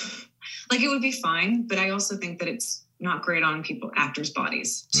 like, it would be fine, but I also think that it's not great on actors'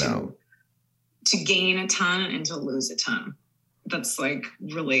 bodies to to gain a ton and to lose a ton. That's like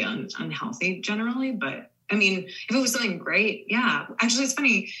really unhealthy generally. But I mean, if it was something great, yeah. Actually, it's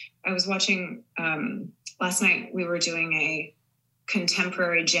funny. I was watching last night. We were doing a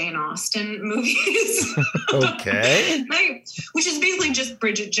contemporary Jane Austen movies. Okay. Which is basically just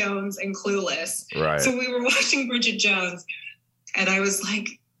Bridget Jones and Clueless. Right. So we were watching Bridget Jones, and I was like,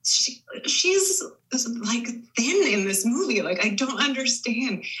 she's like thin in this movie. Like, I don't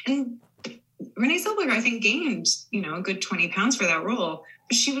understand. And Renee Zellweger, I think, gained, a good 20 pounds for that role,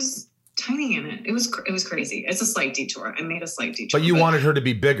 but she was tiny in it. It was crazy. It's a slight detour. I made a slight detour. But you wanted her to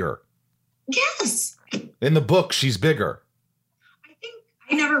be bigger. Yes. In the book, she's bigger.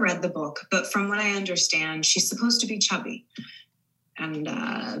 I never read the book, but from what I understand, she's supposed to be chubby. And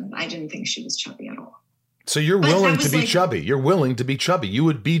I didn't think she was chubby at all. So you're willing to be chubby. You're willing to be chubby. You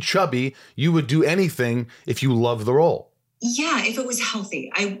would be chubby. You would do anything if you love the role. Yeah, if it was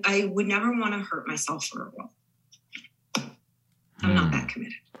healthy. I would never want to hurt myself for a role. I'm not that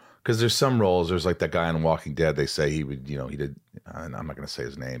committed. Because there's some roles, there's like that guy on Walking Dead, they say he would, he did, I'm not going to say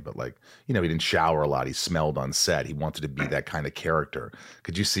his name, but like, he didn't shower a lot. He smelled on set. He wanted to be that kind of character.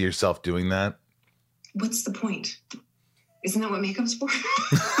 Could you see yourself doing that? What's the point? Isn't that what makeup's for?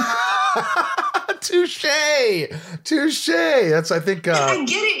 Touche. That's, I think. I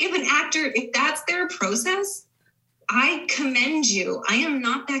get it. If an actor, if that's their process, I commend you. I am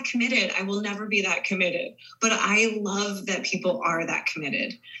not that committed. I will never be that committed. But I love that people are that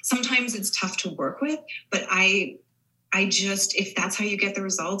committed. Sometimes it's tough to work with, but I just, if that's how you get the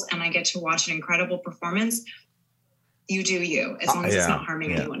results and I get to watch an incredible performance, you do you, as long as it's not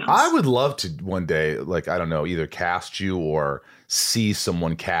harming anyone else. I would love to one day, like, I don't know, either cast you or see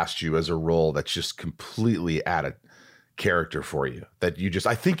someone cast you as a role that's just completely out of character for you, that you just,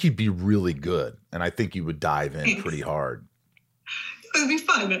 I think you'd be really good, and I think you would dive in pretty hard. It would be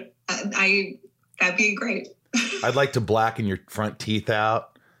fun. That'd be great. I'd like to blacken your front teeth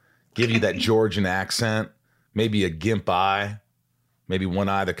out, give you that Georgian accent, maybe a gimp eye, maybe one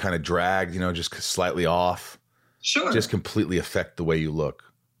eye that kind of dragged, just slightly off. Sure. Just completely affect the way you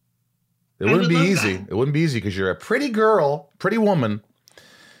look. It wouldn't be easy. It wouldn't be easy because you're a pretty girl, pretty woman.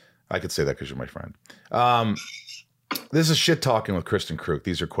 I could say that because you're my friend. This is Shit Talking with Kristen Kruk.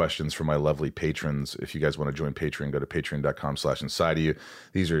 These are questions from my lovely patrons. If you guys want to join Patreon, go to patreon.com/inside of you.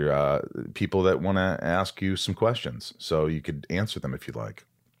 These are people that want to ask you some questions, so you could answer them if you'd like.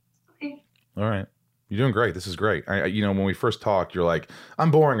 Okay. All right. You're doing great. This is great. When we first talked, you're like,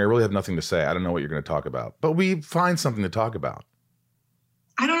 I'm boring. I really have nothing to say. I don't know what you're going to talk about. But we find something to talk about.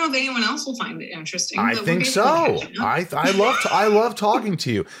 I don't know if anyone else will find it interesting. I think so. I love talking to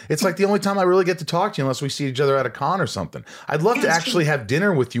you. It's like the only time I really get to talk to you unless we see each other at a con or something. I'd love to actually have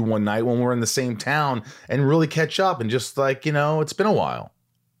dinner with you one night when we're in the same town and really catch up and just like, it's been a while.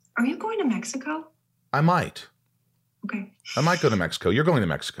 Are you going to Mexico? I might. Okay. I might go to Mexico. You're going to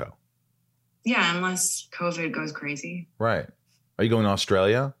Mexico. Yeah, unless COVID goes crazy. Right. Are you going to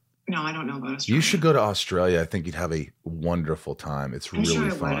Australia? No, I don't know about Australia. You should go to Australia. I think you'd have a wonderful time. It's really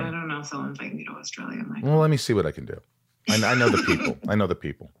sure fun. I don't know if they'll invite me to Australia. Well, let me see what I can do. I know the people. I know the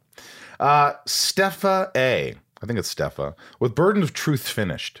people. Stefa A. I think it's Stefa. With Burden of Truth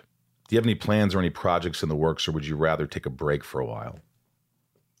finished, do you have any plans or any projects in the works, or would you rather take a break for a while?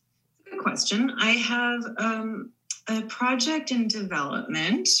 Good question. I have a project in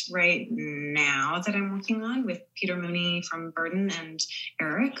development right now that I'm working on with Peter Mooney from Burden and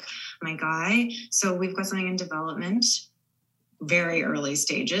Eric, my guy. So we've got something in development, very early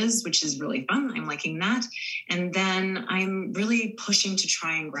stages, which is really fun. I'm liking that. And then I'm really pushing to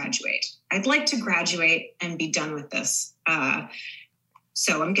try and graduate. I'd like to graduate and be done with this.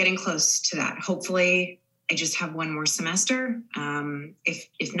 So I'm getting close to that. Hopefully I just have one more semester.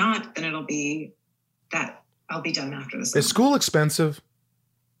 If not, then it'll be that I'll be done after this. Is school expensive?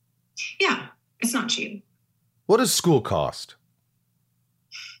 Yeah, it's not cheap. What does school cost?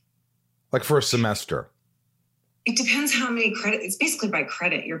 Like for a semester? It depends how many credit. It's basically by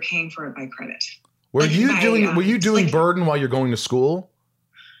credit. You're paying for it by credit. Were you doing Burden while you're going to school?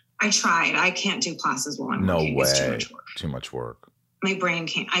 I tried. I can't do classes while I'm working. No way. It's too much work. Too much work. My brain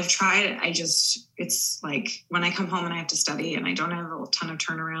can't. I've tried it. It's like when I come home and I have to study and I don't have a ton of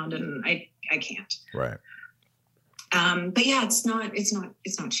turnaround and I can't. Right. But yeah, it's not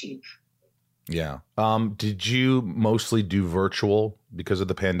cheap. Yeah. Did you mostly do virtual because of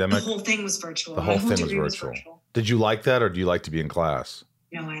the pandemic? The whole thing was virtual. The whole thing was virtual. Did you like that, or do you like to be in class?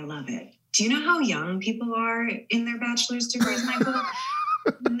 No, I love it. Do you know how young people are in their bachelor's degrees, Michael?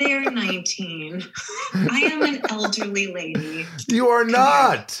 They're 19. I am an elderly lady. You are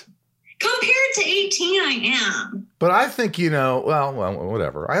not. Compared to 18, I am. But I think, well,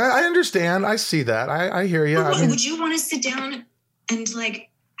 whatever. I understand. I see that. I hear you. Would you want to sit down and like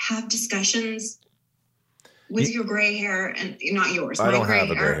have discussions with your gray hair and not yours? I don't have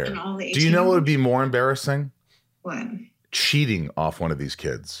a gray hair. And all the 18. Do you know what would be more embarrassing? What? Cheating off one of these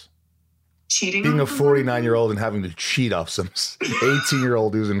kids. Cheating? Being a 49-year-old and having to cheat off some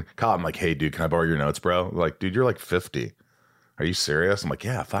 18-year-old who's in college. I'm like, hey, dude, can I borrow your notes, bro? Like, dude, you're like 50. Are you serious? I'm like,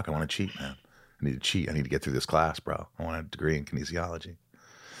 yeah, fuck, I want to cheat, man. I need to cheat. I need to get through this class, bro. I want a degree in kinesiology.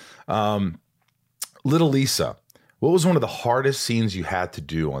 Little Lisa, what was one of the hardest scenes you had to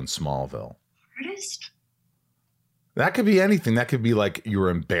do on Smallville? Hardest? That could be anything. That could be like you were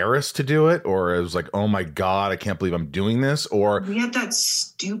embarrassed to do it, or it was like, oh my God, I can't believe I'm doing this. Or we had that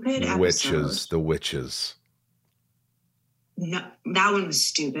stupid episode. The witches. No, that one was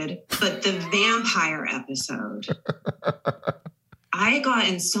stupid. But the vampire episode. I got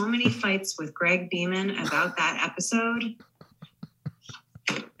in so many fights with Greg Beeman about that episode.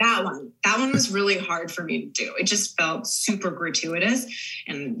 That one was really hard for me to do. It just felt super gratuitous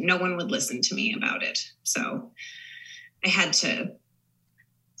and no one would listen to me about it. So I had to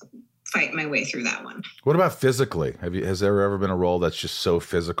fight my way through that one. What about physically? Has there ever been a role that's just so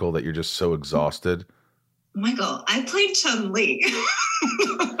physical that you're just so exhausted? Michael, I played Chun-Li.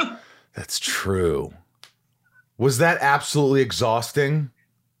 That's true. Was that absolutely exhausting?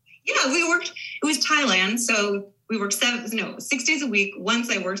 Yeah, it was Thailand. So we worked 6 days a week.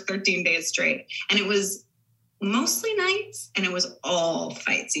 Once I worked 13 days straight. And it was mostly nights and it was all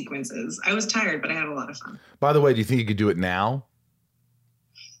fight sequences. I was tired, but I had a lot of fun. By the way, do you think you could do it now?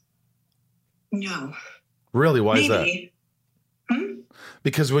 No. Really? Why Maybe. is that?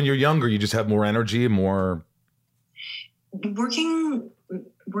 Because when you're younger, you just have more energy, more... Working,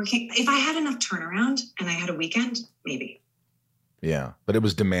 if I had enough turnaround and I had a weekend, maybe. Yeah, but it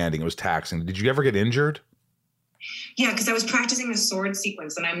was demanding. It was taxing. Did you ever get injured? Yeah, because I was practicing a sword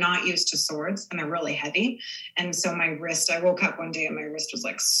sequence and I'm not used to swords and they're really heavy. And so my wrist, I woke up one day and my wrist was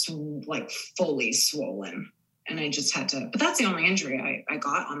like fully swollen. And I just had to, but that's the only injury I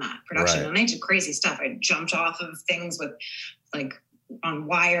got on that production. Right. And I did crazy stuff. I jumped off of things with like on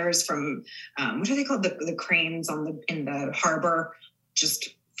wires from, what are they called? The cranes in the harbor,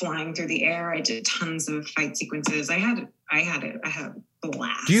 just flying through the air. I did tons of fight sequences. I had a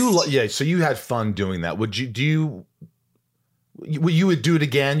blast. So you had fun doing that. Would you would do it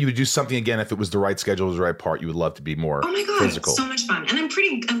again? You would do something again if it was the right schedule, was the right part. You would love to be more physical. So much fun. And I'm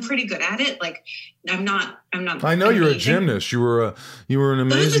pretty good at it. Like I'm not I know you're a gymnast. You were an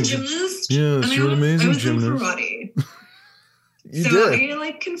amazing I was a gymnast. Yes, you're an amazing gymnast. I was in karate. You did.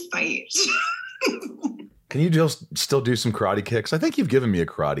 I can fight. Can you still do some karate kicks? I think you've given me a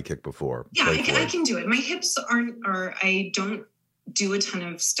karate kick before. Yeah, I can do it. My hips I don't do a ton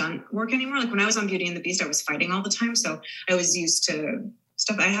of stunt work anymore. Like when I was on Beauty and the Beast, I was fighting all the time. So I was used to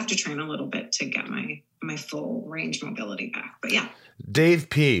stuff. I have to train a little bit to get my full range mobility back. But yeah. Dave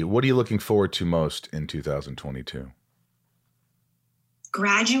P., what are you looking forward to most in 2022?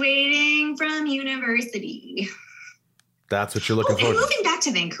 Graduating from university. That's what you're looking forward to? And moving back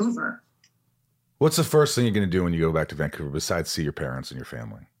to Vancouver. What's the first thing you're going to do when you go back to Vancouver besides see your parents and your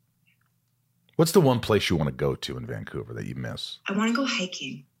family? What's the one place you want to go to in Vancouver that you miss? I want to go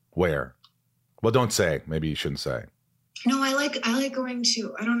hiking. Where? Well, don't say. Maybe you shouldn't say. No, I like going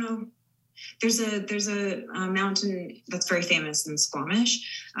to, I don't know. There's a mountain that's very famous in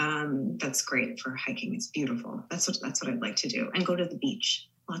Squamish. That's great for hiking. It's beautiful. That's what I'd like to do. And go to the beach.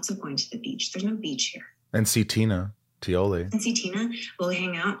 Lots of going to the beach. There's no beach here. And see Tina Tioli. And see Tina. We'll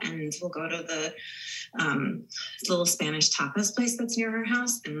hang out and we'll go to the little Spanish tapas place that's near our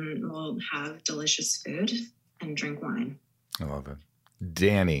house, and we'll have delicious food and drink wine. I love it.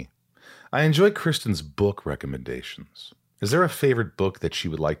 Danny, I enjoy Kristen's book recommendations. Is there a favorite book that she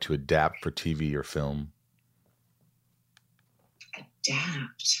would like to adapt for TV or film?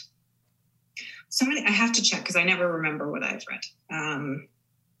 Adapt? I have to check because I never remember what I've read.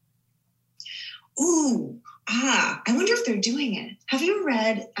 I wonder if they're doing it. Have you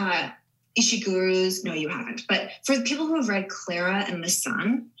read Ishiguro's? No, you haven't. But for the people who have read Clara and the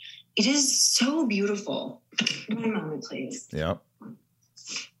Sun, it is so beautiful. One moment, please. Yeah.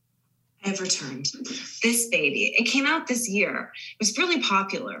 I have returned. This baby. It came out this year. It was really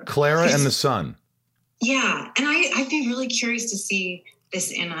popular. Clara and the Sun. Yeah. And I'd be really curious to see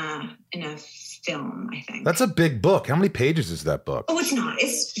this in a film, I think. That's a big book. How many pages is that book? Oh, it's not.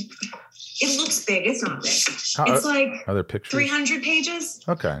 It looks big. It's not big. It's like are there pictures? 300 pages.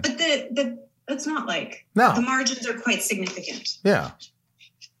 Okay. But it's not like no. The margins are quite significant. Yeah.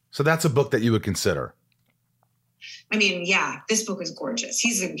 So that's a book that you would consider. I mean, yeah, this book is gorgeous.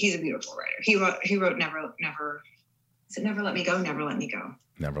 He's a beautiful writer. He wrote Never Let Me Go, Never Let Me Go.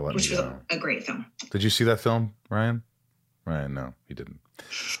 Never Let Me Go. Which was a great film. Did you see that film, Ryan? Ryan, no, he didn't.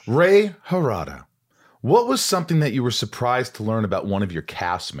 Ray Harada. What was something that you were surprised to learn about one of your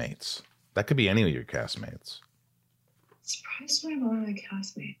castmates? That could be any of your castmates. Surprised by one of my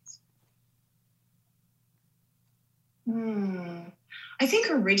castmates. I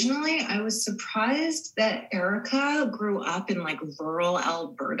think originally I was surprised that Erica grew up in like rural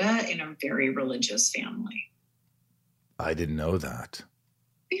Alberta in a very religious family. I didn't know that.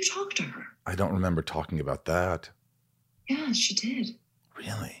 You talked to her. I don't remember talking about that. Yeah, she did.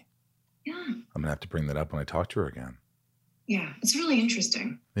 Really? Yeah. I'm going to have to bring that up when I talk to her again. Yeah, it's really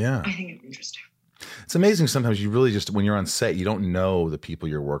interesting. Yeah. I think it's interesting. It's amazing sometimes you really just, when you're on set, you don't know the people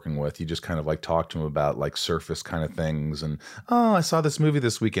you're working with. You just kind of like talk to them about like surface kind of things. And, oh, I saw this movie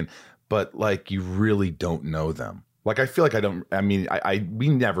this weekend. But like you really don't know them. Like I feel like we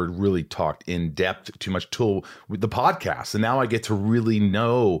never really talked in depth too much till the podcast. And now I get to really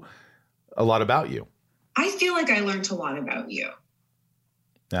know a lot about you. I feel like I learned a lot about you.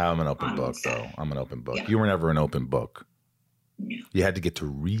 Yeah, I'm an open book, though. I'm an open book. Yeah. You were never an open book. Yeah. You had to get to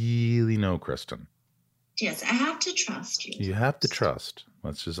really know Kristen. Yes, I have to trust you. You have to trust.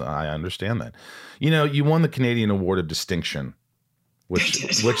 I understand that. You know, you won the Canadian Award of Distinction,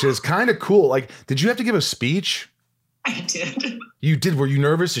 which is kind of cool. Like, did you have to give a speech? I did. You did? Were you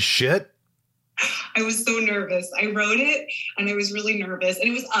nervous as shit? I was so nervous. I wrote it and I was really nervous, and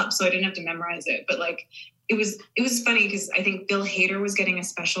it was up, so I didn't have to memorize it. But like, it was funny because I think Bill Hader was getting a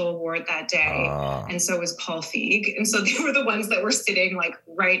special award that day, and so was Paul Feig, and so they were the ones that were sitting like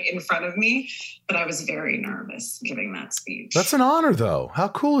right in front of me. But I was very nervous giving that speech. That's an honor, though. How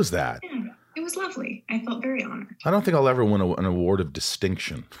cool is that? Yeah, it was lovely. I felt very honored. I don't think I'll ever win an award of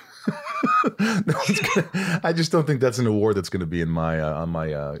distinction. I just don't think that's an award that's going to be in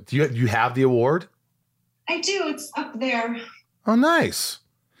my Do you have the award? I do. It's up there. Oh, nice.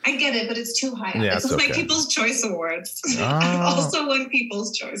 I get it, but it's too high up. Yeah, it's okay. my People's Choice Awards. I've also won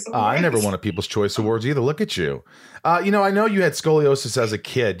People's Choice Awards. I never won a People's Choice Awards either. Look at you. I know you had scoliosis as a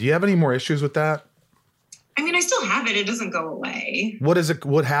kid. Do you have any more issues with that? I mean, I still have it. It doesn't go away. What is it?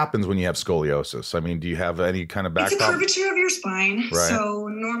 What happens when you have scoliosis? I mean, do you have any kind of back? It's a curvature of your spine. Right. So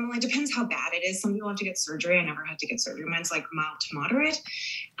normally, it depends how bad it is. Some people have to get surgery. I never had to get surgery. Mine's like mild to moderate.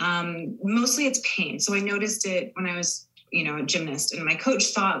 Mostly it's pain. So I noticed it when I was, a gymnast, and my coach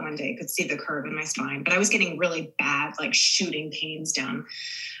saw it one day, could see the curve in my spine, but I was getting really bad, like shooting pains down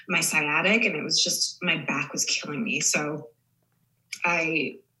my sciatic, and it was just, my back was killing me. So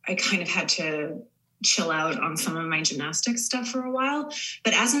I kind of had to chill out on some of my gymnastics stuff for a while.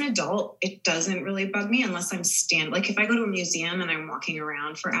 But as an adult, it doesn't really bug me unless I'm standing. Like if I go to a museum and I'm walking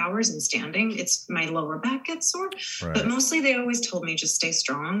around for hours and standing, it's my lower back gets sore. Right. But mostly they always told me just stay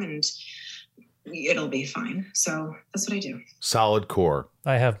strong and it'll be fine. So that's what I do. Solid core.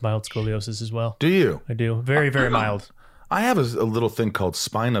 I have mild scoliosis as well. Do you? I do. Very, very mild. I have a little thing called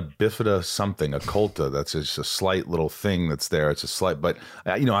spina bifida something, occulta. That's just a slight little thing that's there. It's a slight, but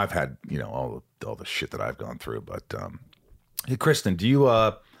I've had, all the shit that I've gone through. But hey, Kristen, do you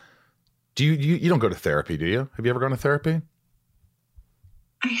don't go to therapy, do you? Have you ever gone to therapy?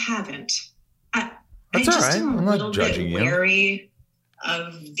 I haven't. That's I just all right. am I'm a not little judging bit you. wary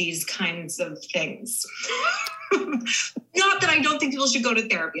of these kinds of things. Not that I don't think people should go to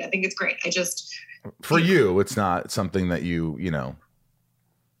therapy. I think it's great. For you, it's not something that you.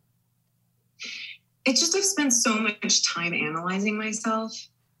 It's just I've spent so much time analyzing myself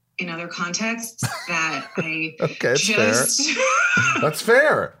in other contexts that I okay, that's fair. That's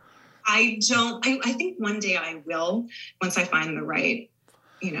fair. I think one day I will, once I find the right,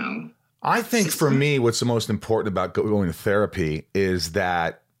 I think for me, what's the most important about going to therapy is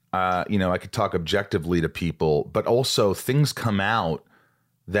that, I could talk objectively to people, but also things come out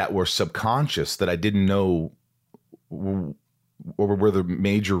that were subconscious that I didn't know were the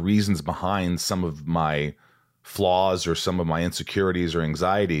major reasons behind some of my flaws or some of my insecurities or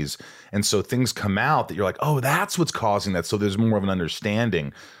anxieties. And so things come out that you're like, oh, that's what's causing that. So there's more of an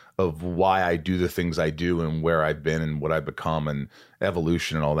understanding of why I do the things I do and where I've been and what I've become and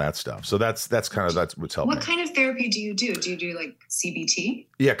evolution and all that stuff. So that's what's helping. What kind of therapy do you do? Do you do like CBT?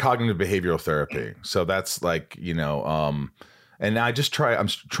 Yeah, cognitive behavioral therapy. So that's like, and I'm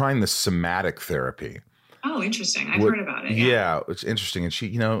trying the somatic therapy. Oh, interesting. I've heard about it. Yeah, it's interesting. And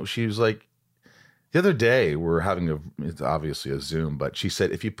she was like, the other day we're having it's obviously a Zoom, but she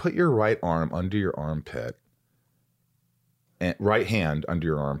said, if you put your right arm under your armpit and right hand under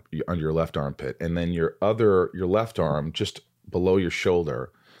your arm, under your left armpit, and then your left arm just below your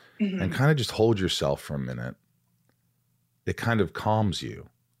shoulder, and kind of just hold yourself for a minute it kind of calms you.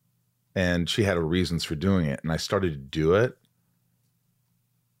 And she had her reasons for doing it. And I started to do it.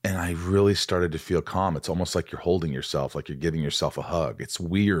 And I really started to feel calm. It's almost like you're holding yourself, like you're giving yourself a hug. It's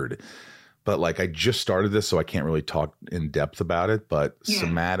weird. But like I just started this, so I can't really talk in depth about it. But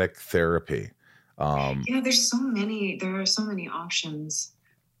somatic therapy. There are so many options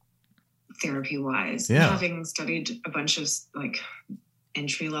therapy wise. Yeah. Having studied a bunch of like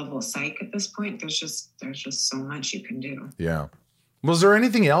entry level psych at this point, there's just so much you can do. Yeah. Was there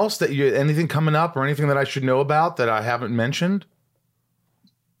anything else anything coming up or anything that I should know about that I haven't mentioned?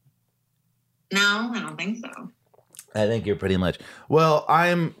 No, I don't think so. I think you're pretty much. Well,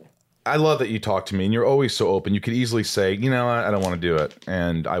 I love that you talk to me and you're always so open. You could easily say, I don't want to do it.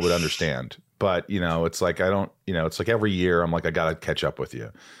 And I would understand. But, it's like, it's like every year I'm like, I got to catch up with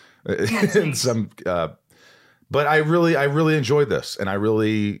you. But I really enjoyed this. And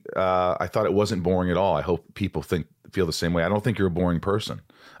I thought it wasn't boring at all. I hope people feel the same way. I don't think you're a boring person.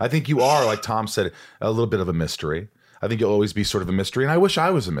 I think you are, like Tom said, a little bit of a mystery. I think you'll always be sort of a mystery. And I wish I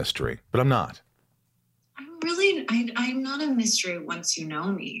was a mystery, but I'm not. I'm not a mystery once you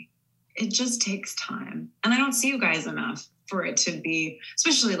know me. It just takes time. And I don't see you guys enough for it to be,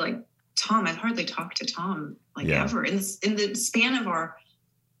 especially like Tom. I've hardly talked to Tom ever. In the span of our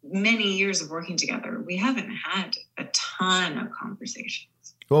many years of working together, we haven't had a ton of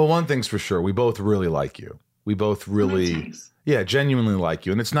conversations. Well, one thing's for sure. We both really like you. We both really, genuinely like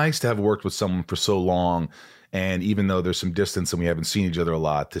you. And it's nice to have worked with someone for so long. And even though there's some distance and we haven't seen each other a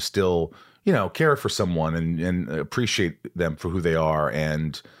lot, to still, care for someone and appreciate them for who they are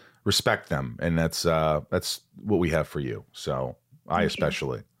and respect them. And that's what we have for you. So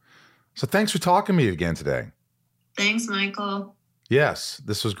especially. So thanks for talking to me again today. Thanks, Michael. Yes,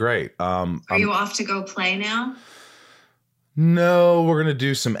 this was great. Are you off to go play now? No, we're going to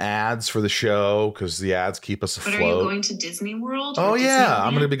do some ads for the show because the ads keep us afloat. But are you going to Disney World? Oh, yeah.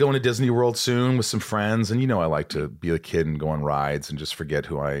 I'm going to be going to Disney World soon with some friends. And I like to be a kid and go on rides and just forget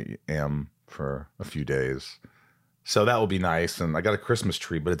who I am for a few days. So that will be nice. And I got a Christmas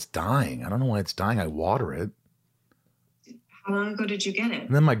tree, but it's dying. I don't know why it's dying. I water it. How long ago did you get it?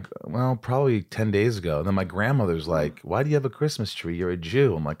 And then probably 10 days ago. And then my grandmother's like, why do you have a Christmas tree? You're a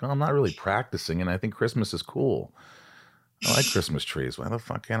Jew. I'm like, I'm not really practicing. And I think Christmas is cool. I like Christmas trees. Why the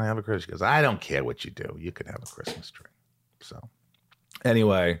fuck can't I have a Christmas? She goes, I don't care what you do. You can have a Christmas tree. So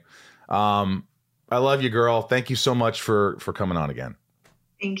anyway, I love you, girl. Thank you so much for coming on again.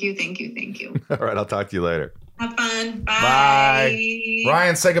 Thank you. All right. I'll talk to you later. Have fun. Bye. Bye.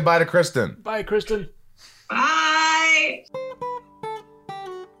 Ryan, say goodbye to Kristen. Bye, Kristen. Bye.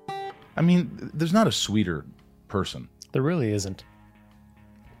 I mean, there's not a sweeter person. There really isn't.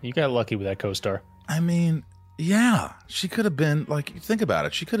 You got lucky with that co-star. I mean, yeah, she could have been, think about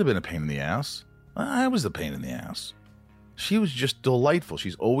it. She could have been a pain in the ass. I was the pain in the ass. She was just delightful.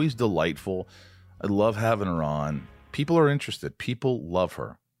 She's always delightful. I love having her on. People are interested. People love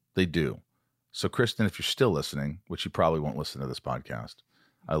her. They do. So, Kristen, if you're still listening, which you probably won't listen to this podcast,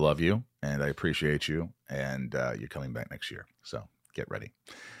 I love you and I appreciate you. And you're coming back next year. So get ready.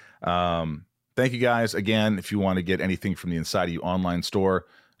 Thank you guys. Again, if you want to get anything from the Inside of You online store,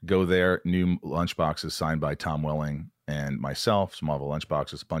 go there. New lunchboxes signed by Tom Welling and myself. Smallville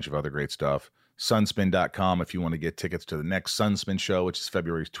lunchboxes, a bunch of other great stuff. Sunspin.com if you want to get tickets to the next Sunspin show, which is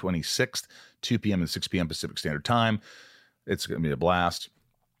February 26th, 2 p.m. and 6 p.m. Pacific Standard Time. It's going to be a blast.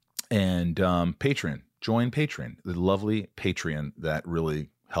 And Patreon. Join Patreon, the lovely Patreon that really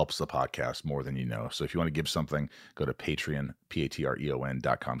helps the podcast more than you know. So if you want to give something, go to Patreon,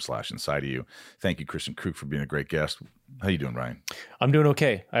 patreon.com/inside of you. Thank you, Kristen Kruk, for being a great guest. How you doing, Ryan? I'm doing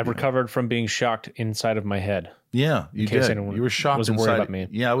okay. I've recovered from being shocked inside of my head. Yeah, you did. You were shocked wasn't inside. Worried about me.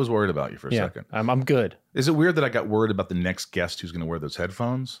 Yeah, I was worried about you for a second. I'm good. Is it weird that I got worried about the next guest who's going to wear those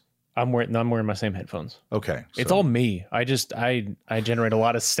headphones? I'm wearing my same headphones. Okay. So. It's all me. I generate a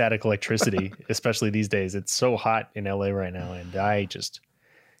lot of static electricity, especially these days. It's so hot in LA right now, and I just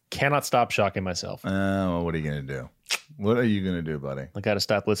cannot stop shocking myself. Well, what are you going to do? What are you going to do, buddy? I got to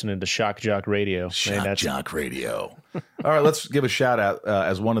stop listening to Shock Jock Radio. Shock Jock Radio. All right, let's give a shout out.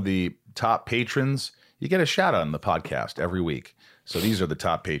 As one of the top patrons, you get a shout out on the podcast every week. So these are the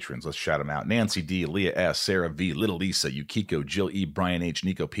top patrons. Let's shout them out. Nancy D, Leah S, Sarah V, Little Lisa, Yukiko, Jill E, Brian H,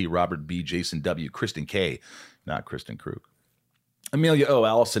 Nico P, Robert B, Jason W, Kristen K, not Kristen Kruk, Amelia O,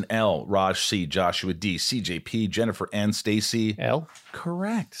 Allison L, Raj C, Joshua D, CJ P, Jennifer N, Stacy L.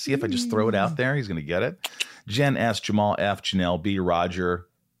 Correct. See if I just throw it out there, he's going to get it. Jen S, Jamal F, Janelle B, Roger,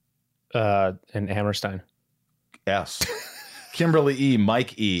 and Hammerstein S. Kimberly E,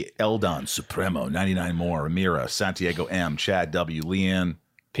 Mike E, Eldon, Supremo, 99 more, Amira, Santiago M, Chad W, Leanne,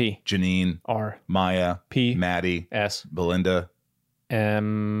 P. Janine, R. Maya, P. Maddie, S. Belinda.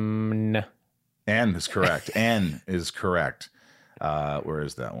 N. N is correct. N is correct. Where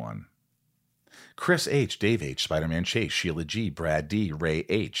is that one? Chris H, Dave H, Spider-Man Chase, Sheila G, Brad D, Ray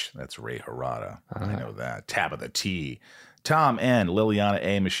H. That's Ray Harada. I know that. Tabitha T, Tom N, Liliana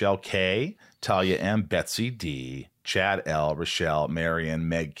A, Michelle K, Talia M, Betsy D, Chad L, Rochelle, Marion,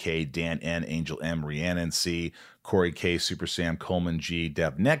 Meg K, Dan N, Angel M, Rhiannon C, Corey K, Super Sam, Coleman G,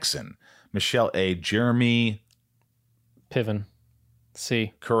 Deb Nixon, Michelle A, Jeremy Piven.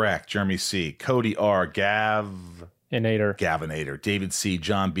 C. Correct. Jeremy C, Cody R, Gavinator. David C,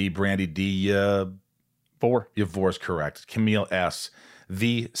 John B, Brandy D, 4. Yavor's correct. Camille S,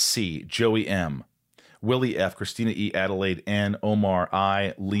 The C, Joey M, Willie F, Christina E, Adelaide N, Omar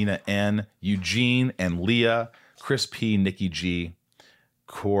I, Lena N, Eugene and Leah, Chris P, Nikki G,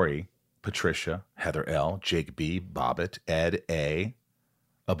 Corey, Patricia, Heather L, Jake B, Bobbitt, Ed A,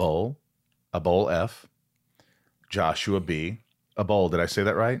 Abol F, Joshua B, Abol. Did I say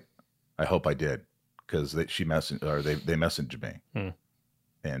that right? I hope I did, because they messaged me,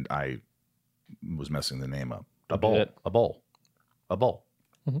 and I was messing the name up. Abol.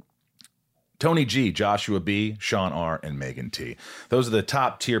 Mm-hmm. Tony G, Joshua B, Sean R, and Megan T. Those are the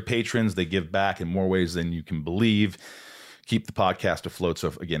top tier patrons. They give back in more ways than you can believe. Keep the podcast afloat.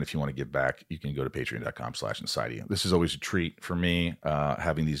 So again, if you want to give back, you can go to patreon.com/InsideYou. This is always a treat for me,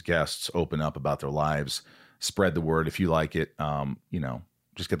 having these guests open up about their lives, spread the word. If you like it,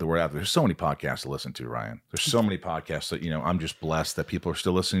 just get the word out there. There's so many podcasts to listen to, Ryan. There's so many podcasts that, I'm just blessed that people are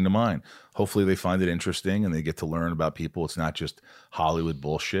still listening to mine. Hopefully they find it interesting and they get to learn about people. It's not just Hollywood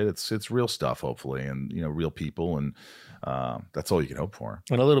bullshit. It's real stuff, hopefully, and, real people. And that's all you can hope for.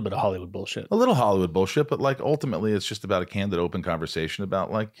 And a little bit of Hollywood bullshit. A little Hollywood bullshit, but ultimately it's just about a candid, open conversation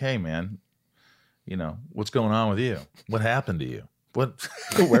about hey, man, what's going on with you? What happened to you?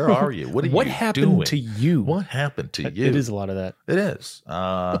 Where are you? What happened doing? to you? What happened to you? It is a lot of that. It is.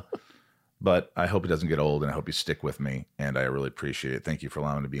 But I hope it doesn't get old, and I hope you stick with me, and I really appreciate it. Thank you for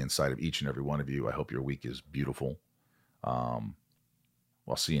allowing me to be inside of each and every one of you. I hope your week is beautiful. I'll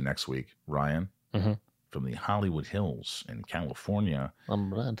see you next week. Ryan, from the Hollywood Hills in California.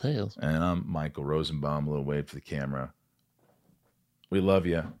 I'm Ryan Tails. And I'm Michael Rosenbaum. A little wave to the camera. We love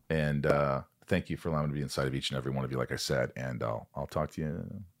you, and thank you for allowing me to be inside of each and every one of you, like I said. And I'll talk to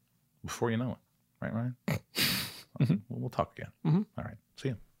you before you know it. Right, Ryan? We'll talk again. All right. See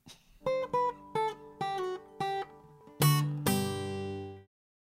you.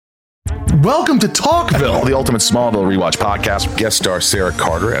 Welcome to Talkville, the ultimate Smallville rewatch podcast. Guest star Sarah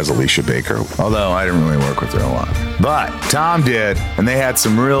Carter as Alicia Baker, although I didn't really work with her a lot. But Tom did, and they had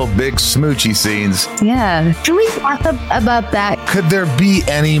some real big smoochy scenes. Yeah. Can we talk about that? Could there be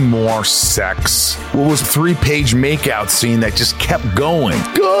any more sex? What was a 3-page makeout scene that just kept going?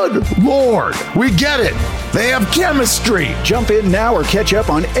 Good Lord, we get it. They have chemistry. Jump in now or catch up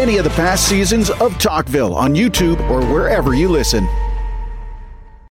on any of the past seasons of Talkville on YouTube or wherever you listen.